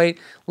lose weight.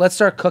 Let's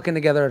start cooking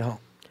together at home.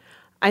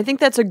 I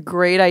think that's a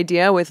great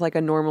idea with like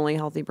a normally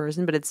healthy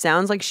person, but it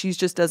sounds like she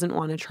just doesn't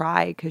want to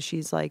try because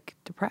she's like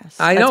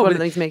depressed. I know, but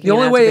the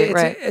only way,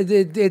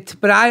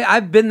 but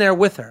I've been there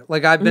with her.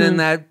 Like I've been in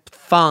that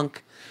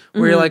funk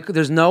where you're like,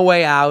 there's no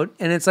way out.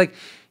 And it's like,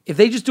 if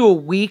they just do a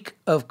week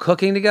of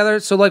cooking together,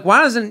 so like,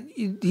 why doesn't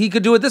he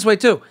could do it this way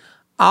too?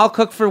 I'll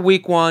cook for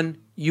week 1.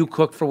 You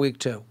cook for week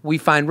 2. We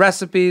find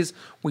recipes.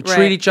 We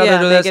treat each other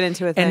to this. Get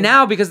into a thing. And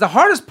now, because the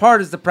hardest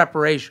part is the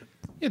preparation.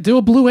 Yeah, do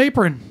a blue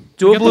apron.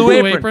 Do a blue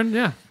apron.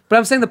 Yeah. But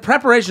I'm saying the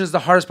preparation is the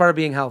hardest part of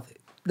being healthy.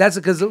 That's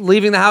because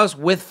leaving the house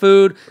with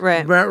food,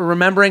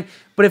 remembering.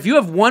 But if you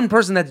have one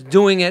person that's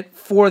doing it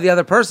for the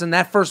other person,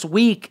 that first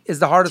week is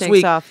the hardest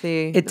week.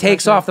 It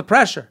takes off the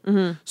pressure.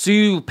 So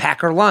you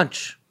pack her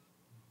lunch.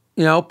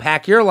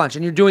 Pack your lunch,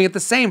 and you're doing it the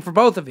same for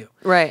both of you.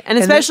 Right. And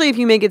especially if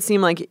you make it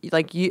seem like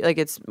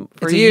it's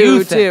for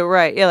you too.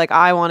 Right. Yeah, like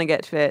I want to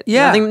get fit.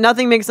 Yeah.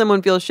 Nothing makes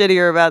someone feel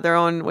shittier about their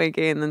own weight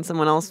gain than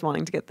someone else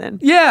wanting to get thin.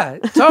 Yeah,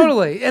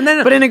 totally. And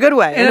then but in a good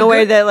way. In a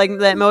way that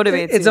that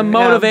motivates you. It's a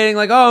motivating,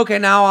 like, oh, okay,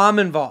 now I'm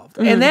involved.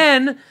 And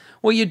then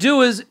what you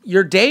do is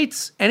your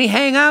dates, any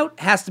hangout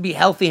has to be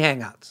healthy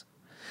hangouts.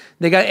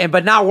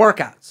 But not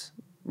workouts.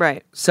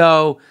 Right.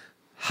 So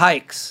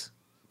hikes,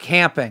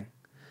 camping,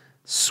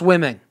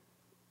 swimming.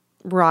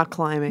 Rock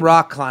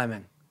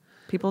climbing.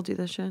 People do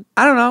this shit?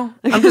 I don't know.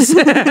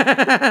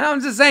 I'm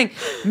just saying,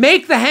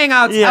 make the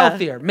hangouts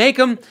healthier. Make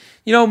them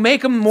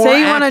more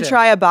Say you want to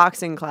try a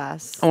boxing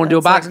class. I want to do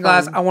a boxing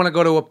class. I want to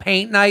go to a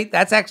paint night.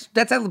 That's at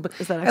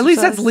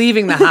least that's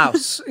leaving the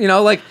house.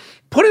 Like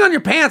putting on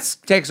your pants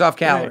takes off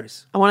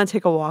calories. Right. I want to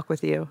take a walk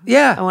with you.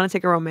 Yeah. I want to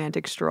take a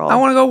romantic stroll. I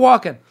want to go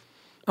walking.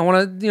 I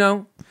want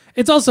to,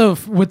 It's also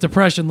with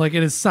depression, like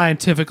it is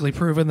scientifically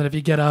proven that if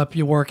you get up,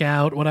 you work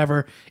out,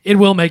 whatever, it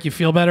will make you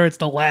feel better. It's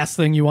the last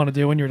thing you want to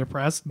do when you're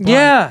depressed. But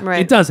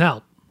it does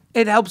help.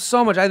 It helps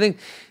so much. I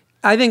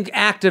think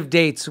active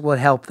dates would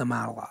help them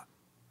out a lot.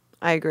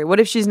 I agree. What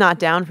if she's not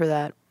down for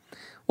that?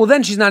 well,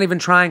 then she's not even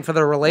trying for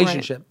the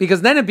relationship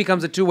because then it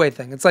becomes a two-way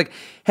thing. It's like,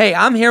 hey,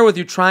 I'm here with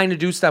you trying to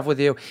do stuff with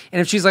you. And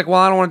if she's like,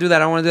 well, I don't want to do that. I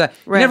don't want to do that.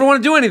 Right. You never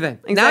want to do anything.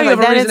 Exactly. Now you have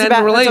a Then reason to end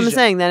the relationship. That's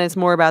what I'm saying. Then it's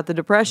more about the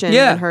depression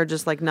than her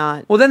just like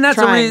not. Well, then that's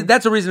trying.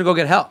 that's a reason to go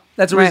get help.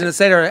 That's a reason to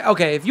say to her,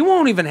 okay, if you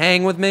won't even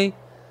hang with me,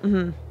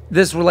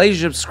 this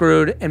relationship's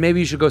screwed, and maybe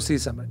you should go see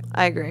somebody.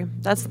 I agree.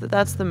 That's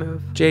the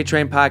move.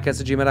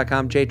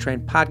 JTrainPodcast@gmail.com,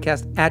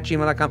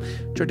 JTrainPodcast@gmail.com.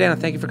 Jordana,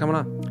 thank you for coming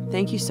on.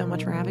 Thank you so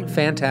much for having me.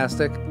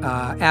 Fantastic.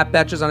 At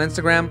Betches on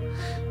Instagram,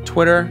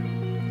 Twitter,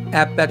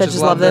 at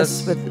Betches Love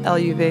This with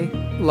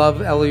LUV.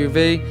 Love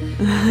LUV.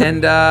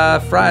 And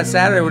Friday,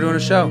 Saturday, we're doing a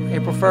show,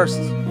 April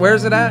 1st. Where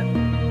is it at?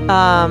 It's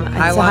a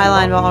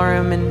Highline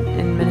Ballroom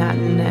in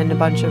Manhattan and a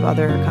bunch of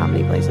other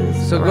comedy places.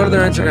 So go to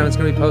their Instagram. It's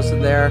going to be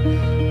posted there.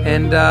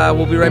 And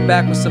we'll be right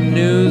back with some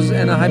news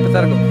and a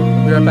hypothetical.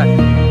 We'll be right back.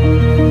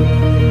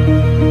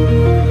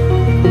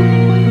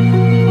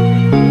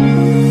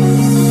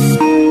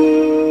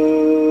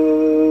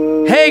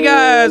 Hey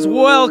guys,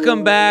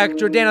 welcome back.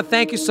 Jordana,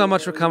 thank you so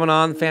much for coming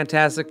on.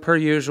 Fantastic, per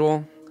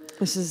usual.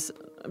 This is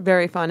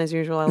very fun as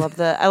usual. I love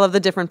the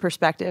different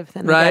perspective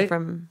than we Right? get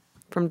from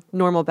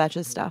normal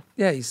Betches stuff.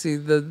 Yeah, you see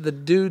the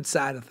dude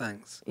side of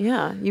things.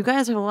 Yeah, you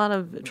guys have a lot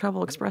of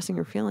trouble expressing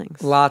your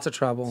feelings. Lots of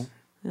trouble.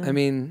 I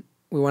mean,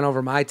 we went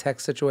over my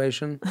text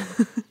situation.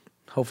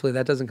 Hopefully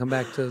that doesn't come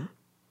back to...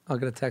 I'll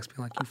get a text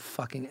being like, you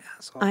fucking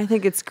asshole. I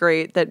think it's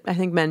great that I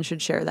think men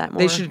should share that more.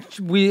 They should...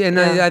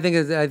 I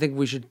think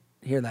we should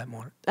hear that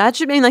more. That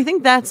should be, and I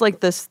think that's like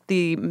the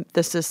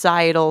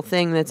societal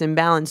thing that's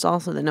imbalanced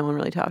also that no one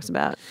really talks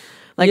about.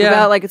 Like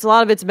about like it's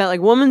about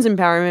like women's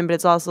empowerment, but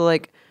it's also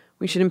like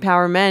we should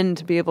empower men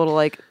to be able to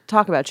like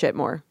talk about shit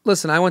more.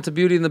 Listen, I went to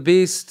Beauty and the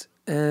Beast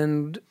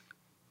and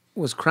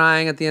was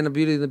crying at the end of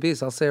Beauty and the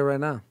Beast. I'll say it right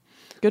now.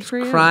 Good for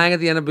you. Crying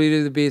at the end of Beauty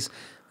and the Beast.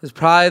 It was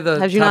probably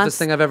the toughest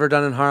thing I've ever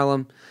done in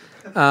Harlem.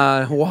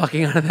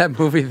 Walking out of that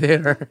movie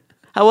theater.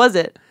 How was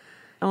it?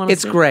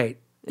 It's great.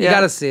 You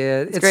got to see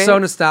it. It's so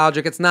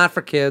nostalgic. It's not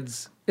for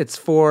kids. It's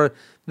for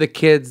the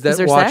kids that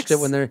watched sex? it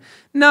when they're...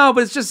 No,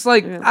 but it's just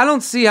like, I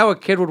don't see how a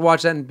kid would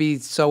watch that and be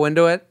so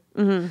into it.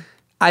 Mm-hmm.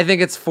 I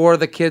think it's for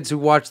the kids who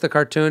watch the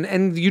cartoon.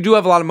 And you do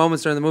have a lot of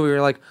moments during the movie where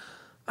you're like,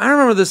 I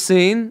remember this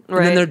scene. And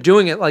then they're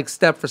doing it like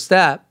step for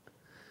step,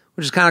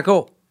 which is kind of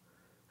cool.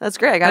 That's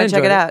great. I got to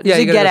check it out. Yeah,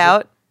 Did you Get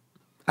Out?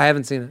 I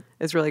haven't seen it.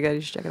 It's really good.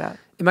 You should check it out.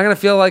 Am I going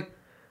to feel like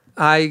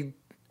I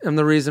am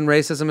the reason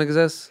racism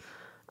exists?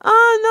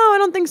 No, I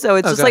don't think so.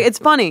 It's just like, it's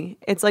funny.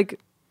 It's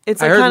like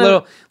I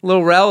heard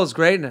Lil Rel is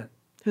great in it.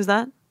 Who's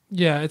that?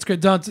 Yeah, it's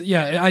good.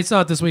 I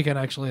saw it this weekend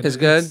actually. It's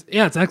good?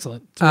 It's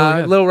excellent. It's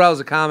really good. Lil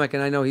Rel's a comic,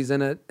 and I know he's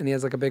in it, and he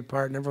has like a big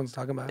part, and everyone's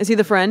talking about it. Is he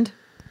the friend?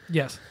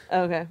 Yes.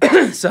 Okay.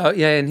 So,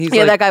 yeah, and he's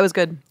that guy was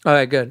good. All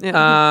right, good.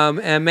 Yeah.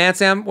 And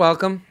Mansam,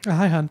 welcome.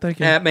 Hi, hon. Thank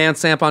you. At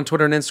Mansamp on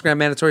Twitter and Instagram,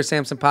 Mandatory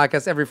Samson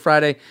Podcast every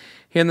Friday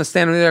here in the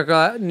Stand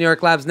Up New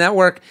York Labs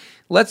Network.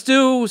 Let's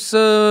do,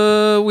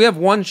 we have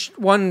one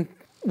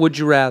Would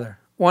You Rather.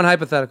 One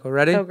hypothetical.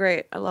 Ready? Oh,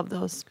 great. I love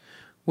those.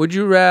 Would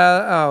you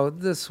rather... Oh,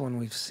 this one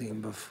we've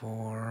seen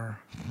before.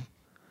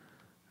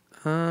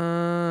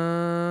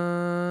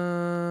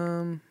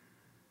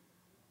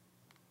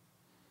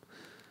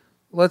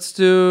 Let's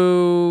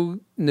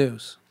do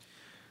news.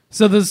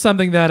 So this is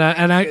something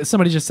that,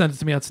 somebody just sent it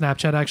to me on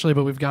Snapchat actually,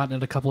 but we've gotten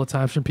it a couple of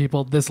times from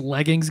people. This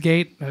leggings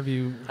gate. Have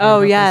you?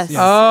 Oh, yes. This?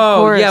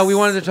 Oh, yeah. We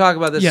wanted to talk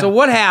about this. Yeah. So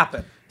what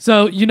happened?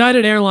 So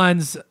United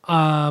Airlines,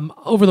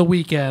 over the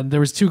weekend, there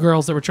was two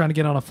girls that were trying to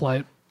get on a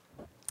flight,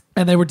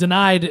 and they were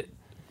denied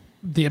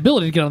the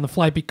ability to get on the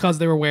flight because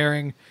they were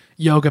wearing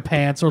yoga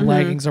pants or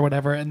leggings or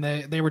whatever, and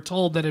they were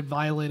told that it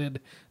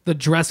violated the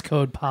dress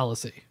code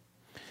policy.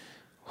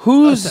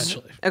 Who's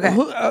essentially?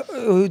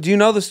 Okay. Do you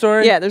know the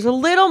story? Yeah, there's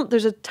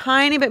a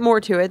tiny bit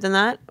more to it than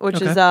that,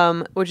 which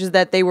is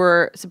that they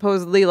were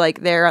supposedly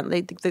like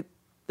the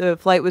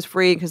flight was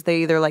free because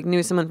they either like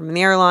knew someone from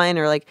the airline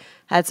or like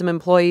had some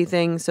employee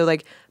thing. So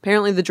like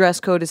apparently the dress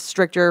code is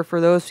stricter for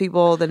those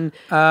people than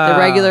the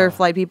regular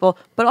flight people.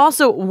 But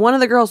also one of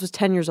the girls was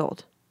 10 years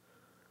old.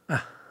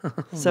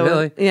 So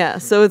really? Yeah.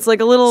 So it's like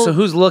a little. So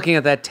who's looking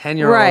at that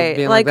 10-year-old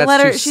being like,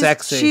 that's too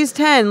sexy? She's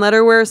 10. Let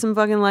her wear some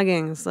fucking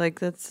leggings. Like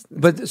that's.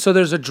 But so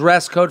there's a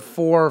dress code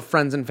for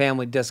friends and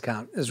family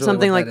discount. Is really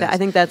something what like that. is. I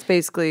think that's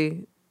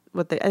basically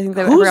what they. I think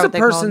they. Who's the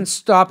person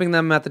stopping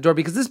them at the door?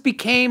 Because this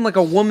became like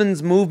a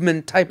woman's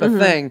movement type of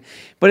thing.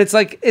 But it's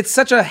like it's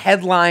such a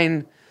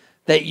headline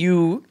that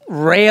you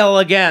rail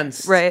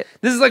against. Right.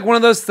 This is like one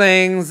of those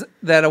things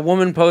that a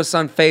woman posts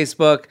on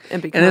Facebook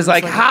and is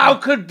like, how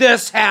could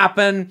this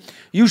happen?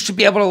 You should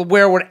be able to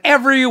wear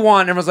whatever you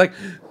want. And everyone's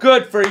like,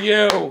 good for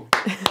you.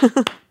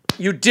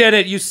 You did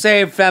it. You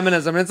saved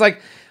feminism. And it's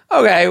like,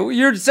 okay,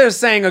 you're just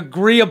saying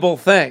agreeable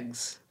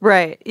things.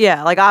 Right.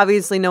 Yeah. Like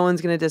obviously no one's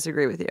going to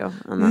disagree with you.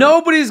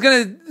 Nobody's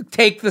going to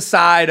take the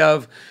side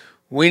of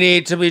we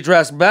need to be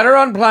dressed better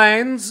on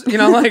planes. You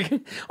know, like,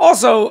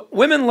 also,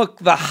 women look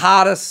the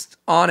hottest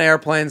on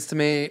airplanes to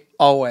me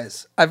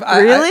always.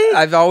 Really?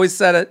 I've always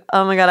said it.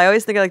 Oh my God, I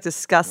always think I look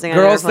disgusting.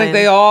 Girls on an think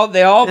airplane.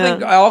 they all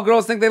think, all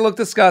girls think they look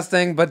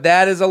disgusting, but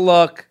that is a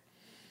look.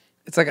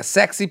 It's like a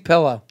sexy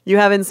pillow. You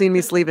haven't seen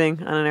me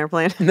sleeping on an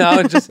airplane.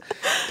 No, just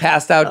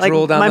passed out, like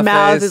drool down the face. my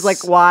mouth is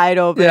like wide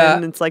open. Yeah.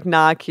 It's like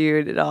not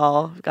cute at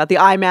all. Got the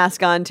eye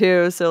mask on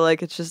too, so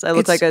like it's just I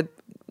look like a.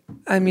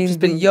 I mean, the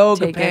been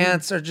yoga taken.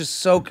 pants are just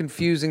so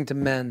confusing to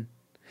men.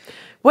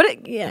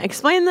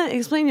 Explain that.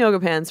 Explain yoga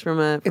pants from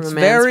a It's man's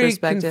very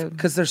perspective.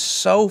 because they're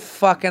so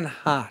fucking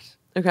hot,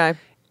 Okay.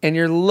 and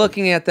you're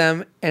looking at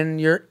them and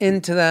you're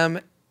into them,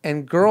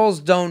 and girls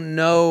don't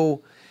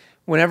know.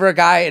 Whenever a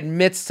guy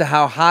admits to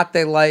how hot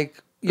they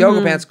like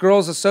yoga pants,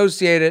 girls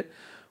associate it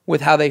with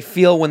how they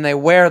feel when they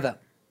wear them.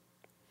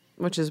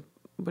 Which is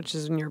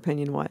in your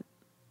opinion what?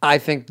 I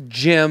think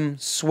gym,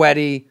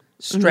 sweaty,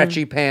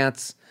 stretchy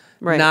pants,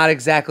 Right. not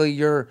exactly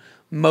your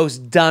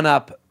most done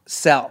up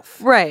self.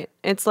 Right.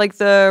 It's like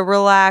the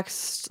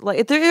relaxed,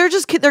 like here's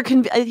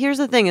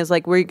the thing is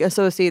like we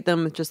associate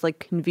them with just like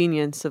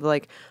convenience of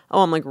like,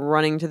 oh, I'm like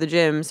running to the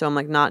gym, so I'm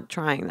like not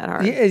trying that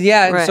hard.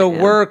 Yeah, and Right, so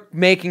yeah. we're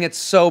making it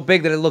so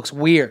big that it looks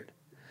weird.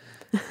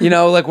 You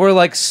know, like we're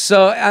like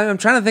so. I'm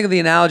trying to think of the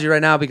analogy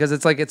right now because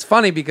it's like it's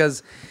funny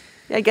because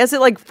I guess it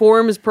like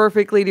forms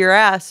perfectly to your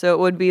ass, so it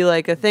would be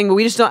like a thing. But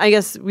we just don't. I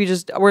guess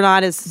we're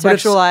not as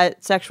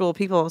sexual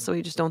people, so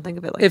we just don't think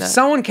of it like if that.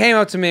 someone came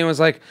up to me and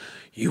was like,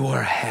 "You wore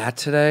a hat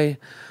today?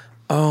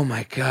 Oh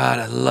my God,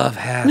 I love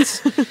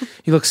hats.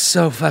 You look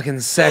so fucking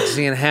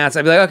sexy in hats."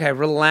 I'd be like, "Okay,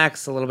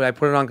 relax a little bit. I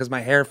put it on because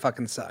my hair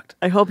fucking sucked."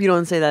 I hope you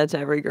don't say that to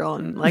every girl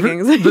in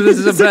leggings. But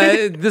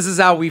this is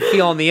how we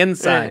feel on the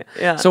inside. Right,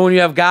 yeah. So when you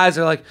have guys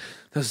who are like,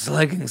 "Those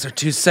leggings are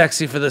too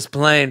sexy for this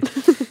plane,"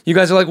 you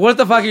guys are like, "What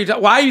the fuck are you?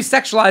 Why are you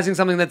sexualizing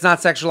something that's not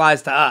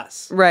sexualized to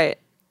us?" Right.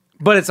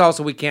 But it's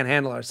also we can't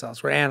handle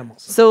ourselves. We're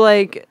animals. So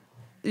like,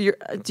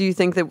 do you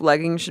think that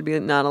leggings should be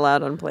not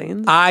allowed on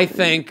planes? I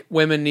think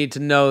women need to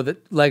know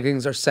that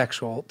leggings are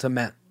sexual to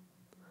men.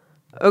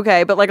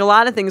 Okay, but like a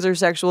lot of things are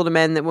sexual to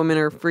men that women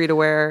are free to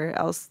wear.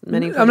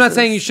 I'm not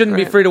saying you shouldn't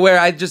be free to wear.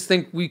 I just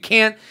think we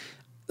can't.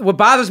 What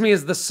bothers me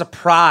is the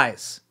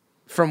surprise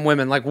from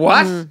women. Like,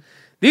 what?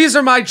 These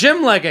are my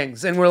gym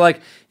leggings, and we're like,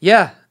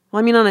 yeah. Well,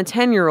 I mean, on a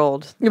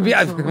 10-year-old.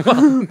 Yeah,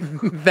 well,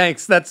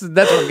 thanks. That's what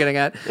I'm getting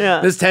at. Yeah.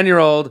 This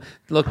 10-year-old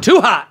looked too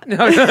hot.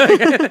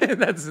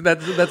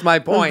 That's my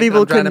point.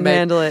 People I'm trying to couldn't make.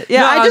 handle it.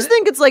 Yeah, No, I just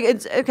think it's like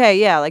it's okay.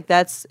 Yeah, like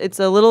it's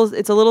a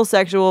little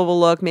sexual of a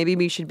look. Maybe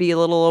we should be a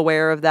little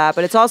aware of that.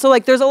 But it's also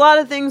like there's a lot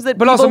of things that.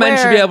 But also, people men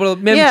should be wear. able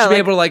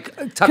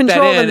to tuck that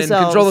control in and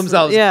control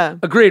themselves. Yeah.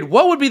 Agreed.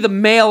 What would be the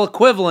male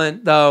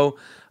equivalent though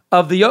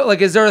of the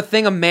like? Is there a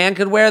thing a man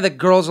could wear that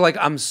girls are like?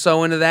 I'm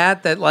so into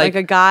that Like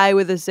a guy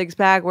with a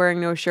 6-pack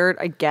wearing no shirt,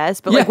 I guess.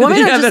 But like women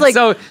are just that's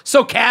like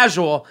so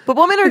casual. But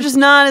women are just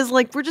not as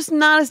like we're just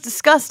not as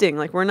disgusting.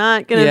 Like we're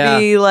not gonna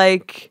be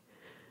like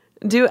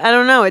I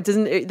don't know. It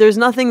doesn't. There's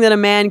nothing that a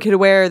man could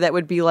wear that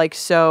would be like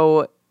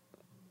so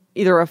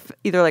either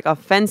like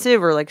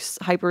offensive or like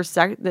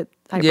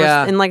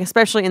and like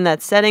especially in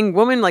that setting,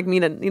 women like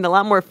need a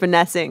lot more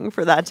finessing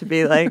for that to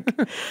be like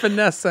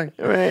Finessing.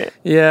 right.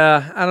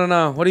 Yeah, I don't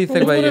know. What do you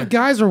think What about you? if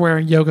guys are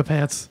wearing yoga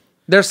pants?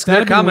 They're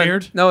That'd be coming.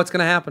 weird. No, it's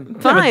gonna happen. Yeah,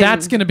 but Fine.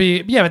 that's gonna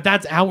be but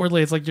that's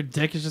outwardly. It's like your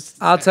dick is just.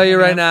 I'll tell you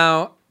right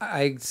now.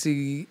 I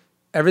see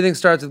everything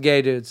starts with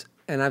gay dudes,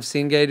 and I've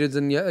seen gay dudes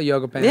in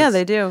yoga pants. Yeah,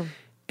 they do.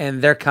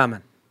 and they're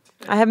coming.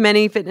 I have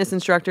many fitness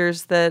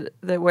instructors that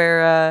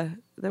wear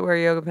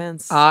yoga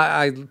pants.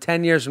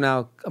 10 years from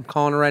now, I'm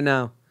calling it right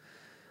now.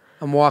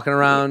 I'm walking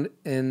around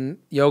in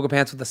yoga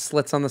pants with the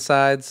slits on the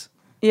sides.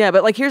 Yeah,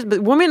 but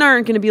women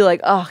aren't going to be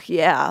like, oh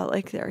yeah,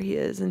 like there he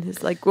is, and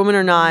his like women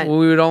are not. Well,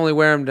 we would only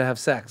wear them to have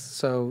sex.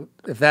 So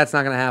if that's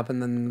not going to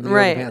happen, then the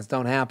Right. yoga pants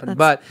don't happen.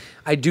 But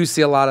I do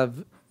see a lot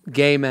of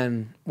gay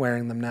men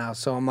wearing them now.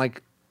 So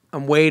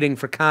I'm waiting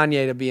for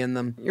Kanye to be in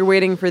them. You're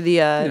waiting for the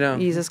know,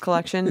 Yeezus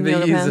collection. The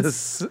yoga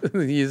pants?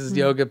 Yeezus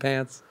yoga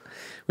pants.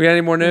 We got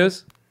any more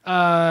news?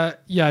 Yeah,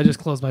 I just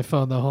closed my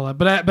phone the whole time.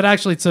 But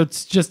actually, so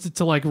it's just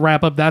to like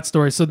wrap up that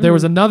story. So there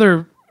was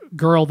another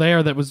girl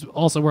there that was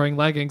also wearing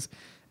leggings,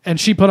 and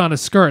she put on a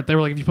skirt. They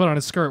were like, if you put on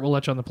a skirt, we'll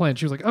let you on the plane.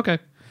 She was like, okay.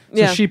 So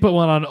Yeah. she put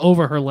one on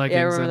over her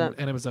leggings, remember and, that.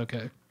 and it was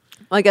okay.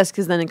 Well, I guess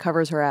because then it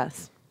covers her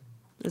ass.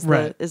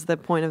 Right. Is the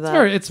point of that?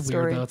 It's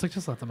story. weird though. It's like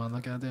just let them on the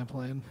goddamn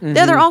plane.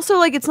 Yeah, they're also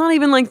like it's not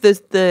even like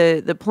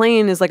the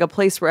plane is like a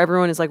place where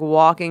everyone is like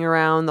walking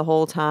around the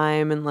whole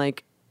time and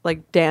like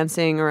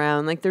dancing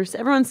around. Like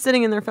everyone's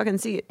sitting in their fucking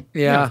seat.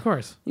 Yeah. Of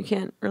course. You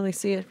can't really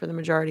see it for the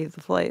majority of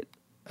the flight.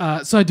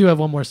 So I do have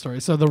one more story.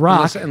 So The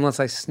Rock. Unless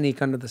I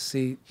sneak under the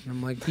seat. And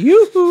I'm like,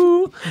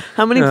 yoo-hoo.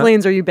 How many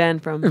planes are you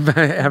banned from?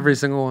 Every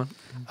single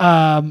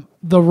one.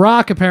 The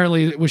Rock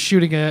apparently was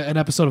shooting an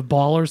episode of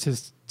Ballers,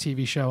 his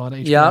TV show on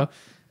HBO. Yep.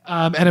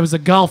 And it was a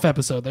golf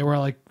episode. They were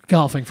like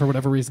golfing for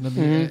whatever reason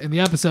in the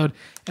episode.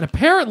 And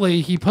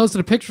apparently he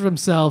posted a picture of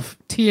himself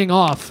teeing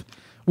off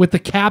with the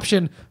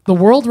caption, "The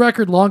world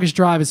record longest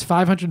drive is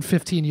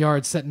 515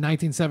 yards set in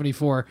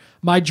 1974.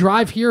 My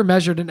drive here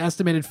measured an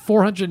estimated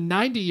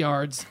 490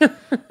 yards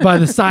by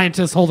the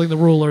scientist holding the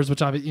rulers,"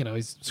 which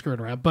he's screwing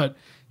around. But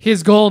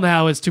his goal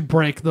now is to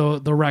break the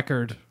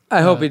record.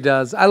 I hope he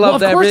does. I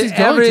love of course he's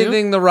going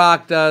everything The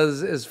Rock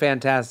does is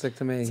fantastic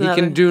to me. He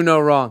can do no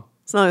wrong.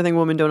 It's another thing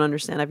women don't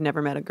understand. I've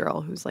never met a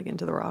girl who's like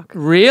into The Rock.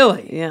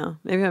 Really? Yeah.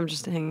 Maybe I'm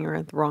just hanging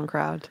around the wrong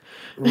crowd.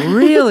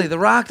 Really? The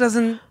Rock does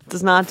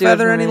not do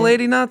feather it for any me.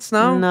 lady nuts?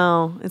 No?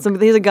 No. He's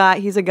a guy.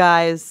 He's a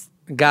guy's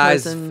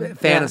Guys,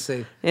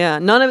 fantasy. Yeah.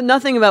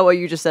 Nothing about what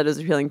you just said is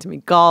appealing to me.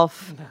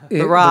 Golf,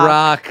 The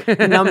Rock,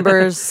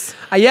 numbers.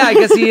 Yeah, I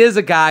guess he is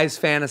a guy's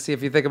fantasy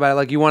if you think about it.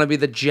 Like, you want to be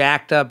the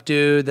jacked up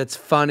dude that's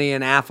funny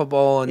and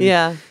affable.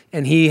 And,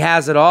 and he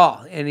has it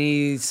all. And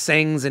he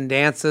sings and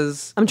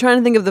dances. I'm trying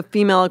to think of the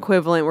female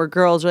equivalent where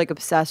girls are like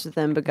obsessed with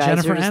him, but guys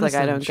Jennifer are just Aniston. like,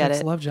 I don't get Chicks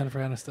it. love Jennifer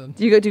Aniston.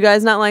 Do you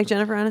guys not like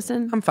Jennifer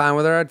Aniston? I'm fine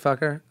with her. I'd fuck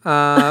her.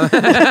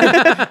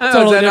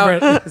 Totally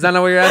different. Is that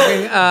not what you're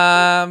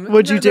asking?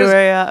 Would you do her?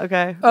 Yeah,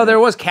 okay. Oh, there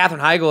was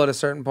Katherine Heigl at a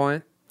certain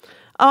point.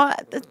 I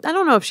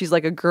don't know if she's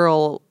like a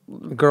girl's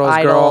Girl's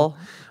idol. girl.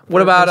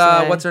 What about,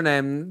 per se. what's her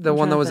name? The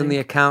one that was in The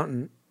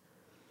Accountant.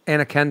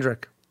 Anna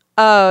Kendrick.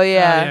 Oh,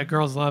 yeah. Yeah,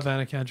 girls love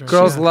Anna Kendrick.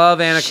 Girls Yeah.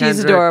 love Anna Kendrick.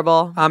 She's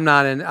adorable. I'm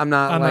not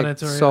not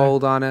into her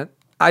sold on it.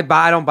 I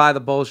don't buy the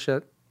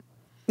bullshit.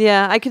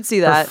 Yeah, I could see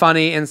Her that.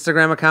 funny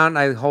Instagram account.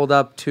 I hold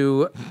up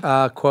two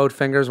quote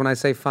fingers when I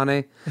say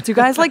funny. Do you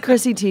guys like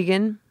Chrissy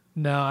Teigen?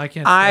 No, I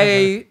can't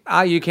stand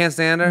her. You can't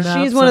stand her. No.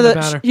 She's something one of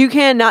about her. the. You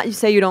can't not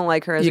say you don't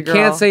like her as a You girl.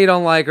 can't say you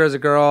don't like her as a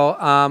girl.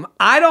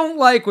 I don't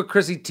like what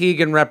Chrissy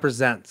Teigen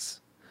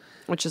represents.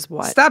 Which is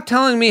what? Stop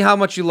telling me how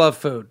much you love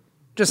food.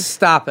 Just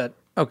stop it,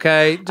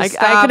 okay? Just I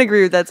stop. can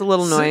agree with that. It's a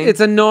little annoying. It's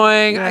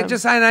annoying. Yeah.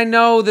 I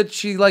know that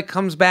she like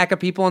comes back at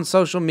people on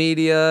social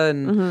media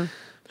and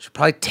she'll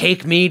probably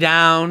take me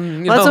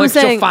down. Well, that's what I'm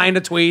she'll saying. find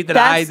a tweet that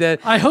I did.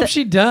 I hope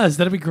she does.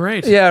 That'd be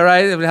great. Yeah,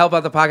 right. It would help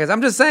out the podcast.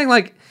 I'm just saying,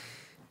 like,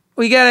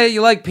 we get it.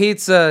 You like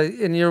pizza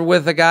and you're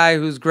with a guy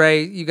who's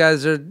great. You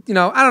guys are,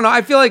 I don't know.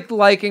 I feel like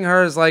liking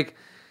her is like,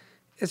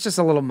 it's just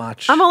a little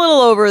much. I'm a little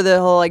over the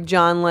whole like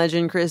John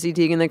Legend, Chrissy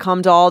Teigen. They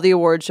come to all the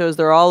award shows.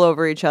 They're all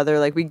over each other.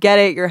 Like, we get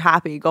it. You're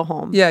happy. Go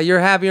home. Yeah, you're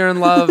happy, you're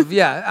in love.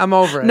 Yeah, I'm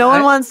over it. No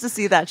one wants to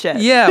see that shit.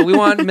 Yeah, we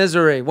want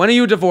misery. When are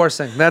you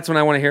divorcing? That's when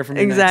I want to hear from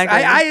you. Exactly.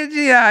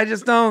 Next. I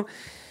just don't.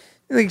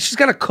 Like, she's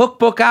got a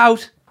cookbook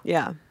out.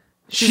 Yeah.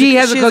 She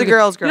has she's a cookbook. a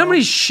girl's girl. You know how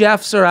many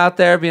chefs are out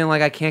there being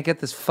like, I can't get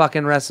this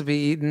fucking recipe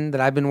eaten that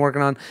I've been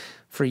working on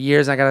for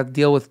years. I got to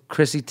deal with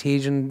Chrissy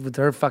Teigen with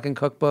her fucking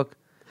cookbook.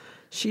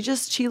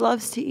 She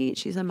loves to eat.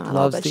 She's a model,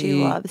 Loves but to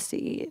she eat. loves to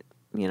eat.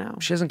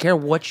 She doesn't care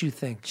what you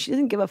think. She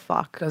doesn't give a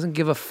fuck. Doesn't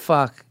give a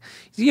fuck.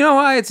 You know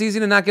why it's easy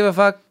to not give a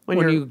fuck? When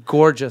you're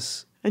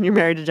gorgeous. And you're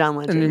married to John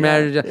Legend. And you're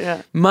married to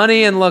Yeah.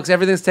 money and looks,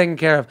 everything's taken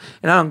care of.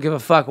 And I don't give a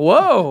fuck.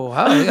 Whoa.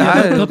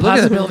 The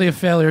possibility of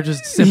failure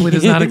just simply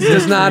does not exist.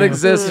 Does not for you.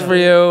 exist for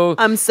you.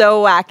 I'm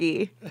so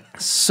wacky.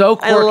 So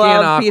quirky love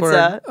and awkward.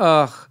 pizza.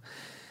 Ugh.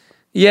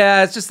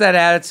 Yeah, it's just that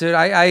attitude.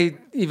 I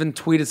even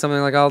tweeted something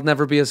like, I'll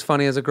never be as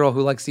funny as a girl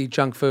who likes to eat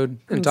junk food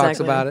and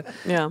talks Exactly. about it.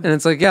 Yeah. And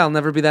it's like, yeah, I'll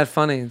never be that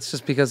funny. It's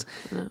just because,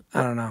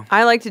 I don't know.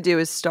 I like to do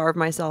is starve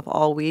myself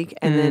all week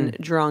and then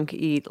drunk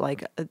eat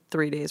like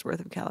 3 days worth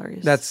of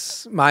calories.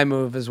 That's my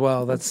move as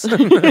well. That's,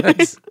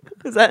 Is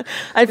that,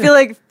 I feel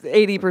like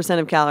 80%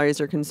 of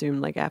calories are consumed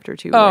like after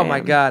 2 oh a.m.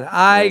 my God.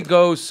 I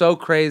go so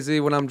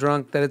crazy when I'm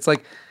drunk that it's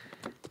like,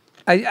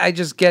 I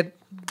just get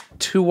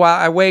too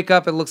wild. I wake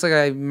up, it looks like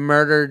I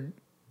murdered,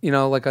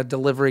 like a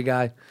delivery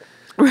guy.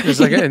 Just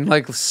like, and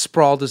like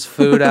sprawled his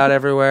food out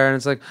everywhere. And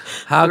it's like,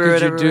 how Threw could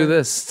it you do everywhere.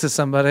 this to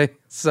somebody?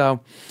 So,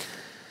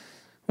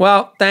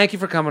 well, thank you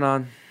for coming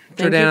on.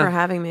 Thank you Jordana, for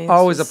having me. This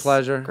Always a was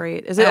pleasure.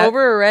 Great. Is it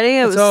over already?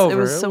 It It's over. It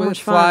was so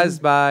much fun. Flies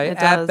by. It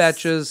At does.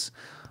 Betches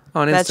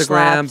on Betch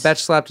Instagram. Slapped.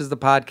 Betch Slapped is the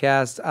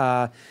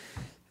podcast.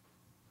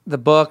 The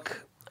book.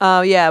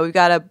 Oh yeah, we've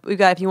got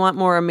if you want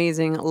more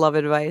amazing love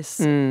advice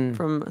Hmm.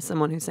 from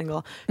someone who's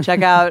single,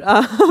 check out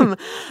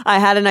I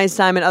Had a Nice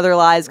Time and Other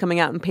Lies, coming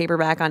out in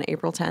paperback on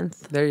April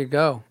 10th. There you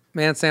go.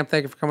 Man Sam,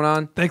 thank you for coming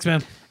on. Thanks,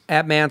 man.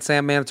 At Man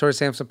Sam, Mandatory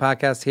Samson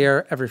podcast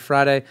here every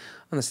Friday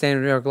on the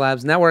Standard New York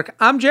Labs Network.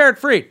 I'm Jared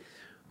Freed.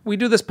 We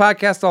do this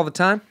podcast all the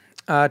time,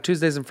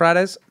 Tuesdays and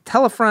Fridays.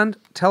 Tell a friend,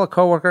 tell a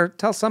coworker,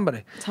 tell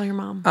somebody. Tell your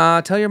mom.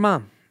 Tell your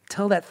mom.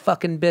 Tell that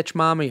fucking bitch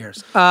mom of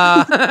yours.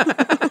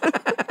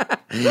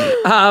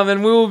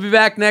 And we will be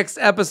back next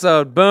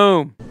episode.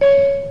 Boom.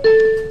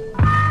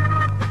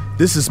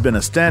 This has been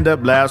a Stand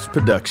Up Labs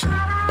production,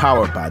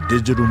 powered by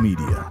digital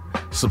media.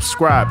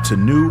 Subscribe to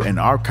new and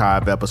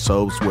archive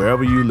episodes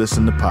wherever you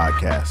listen to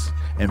podcasts,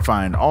 and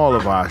find all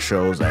of our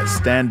shows at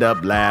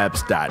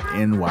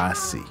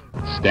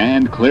standuplabs.nyc.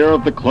 Stand clear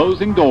of the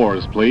closing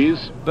doors,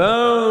 please.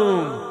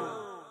 Boom.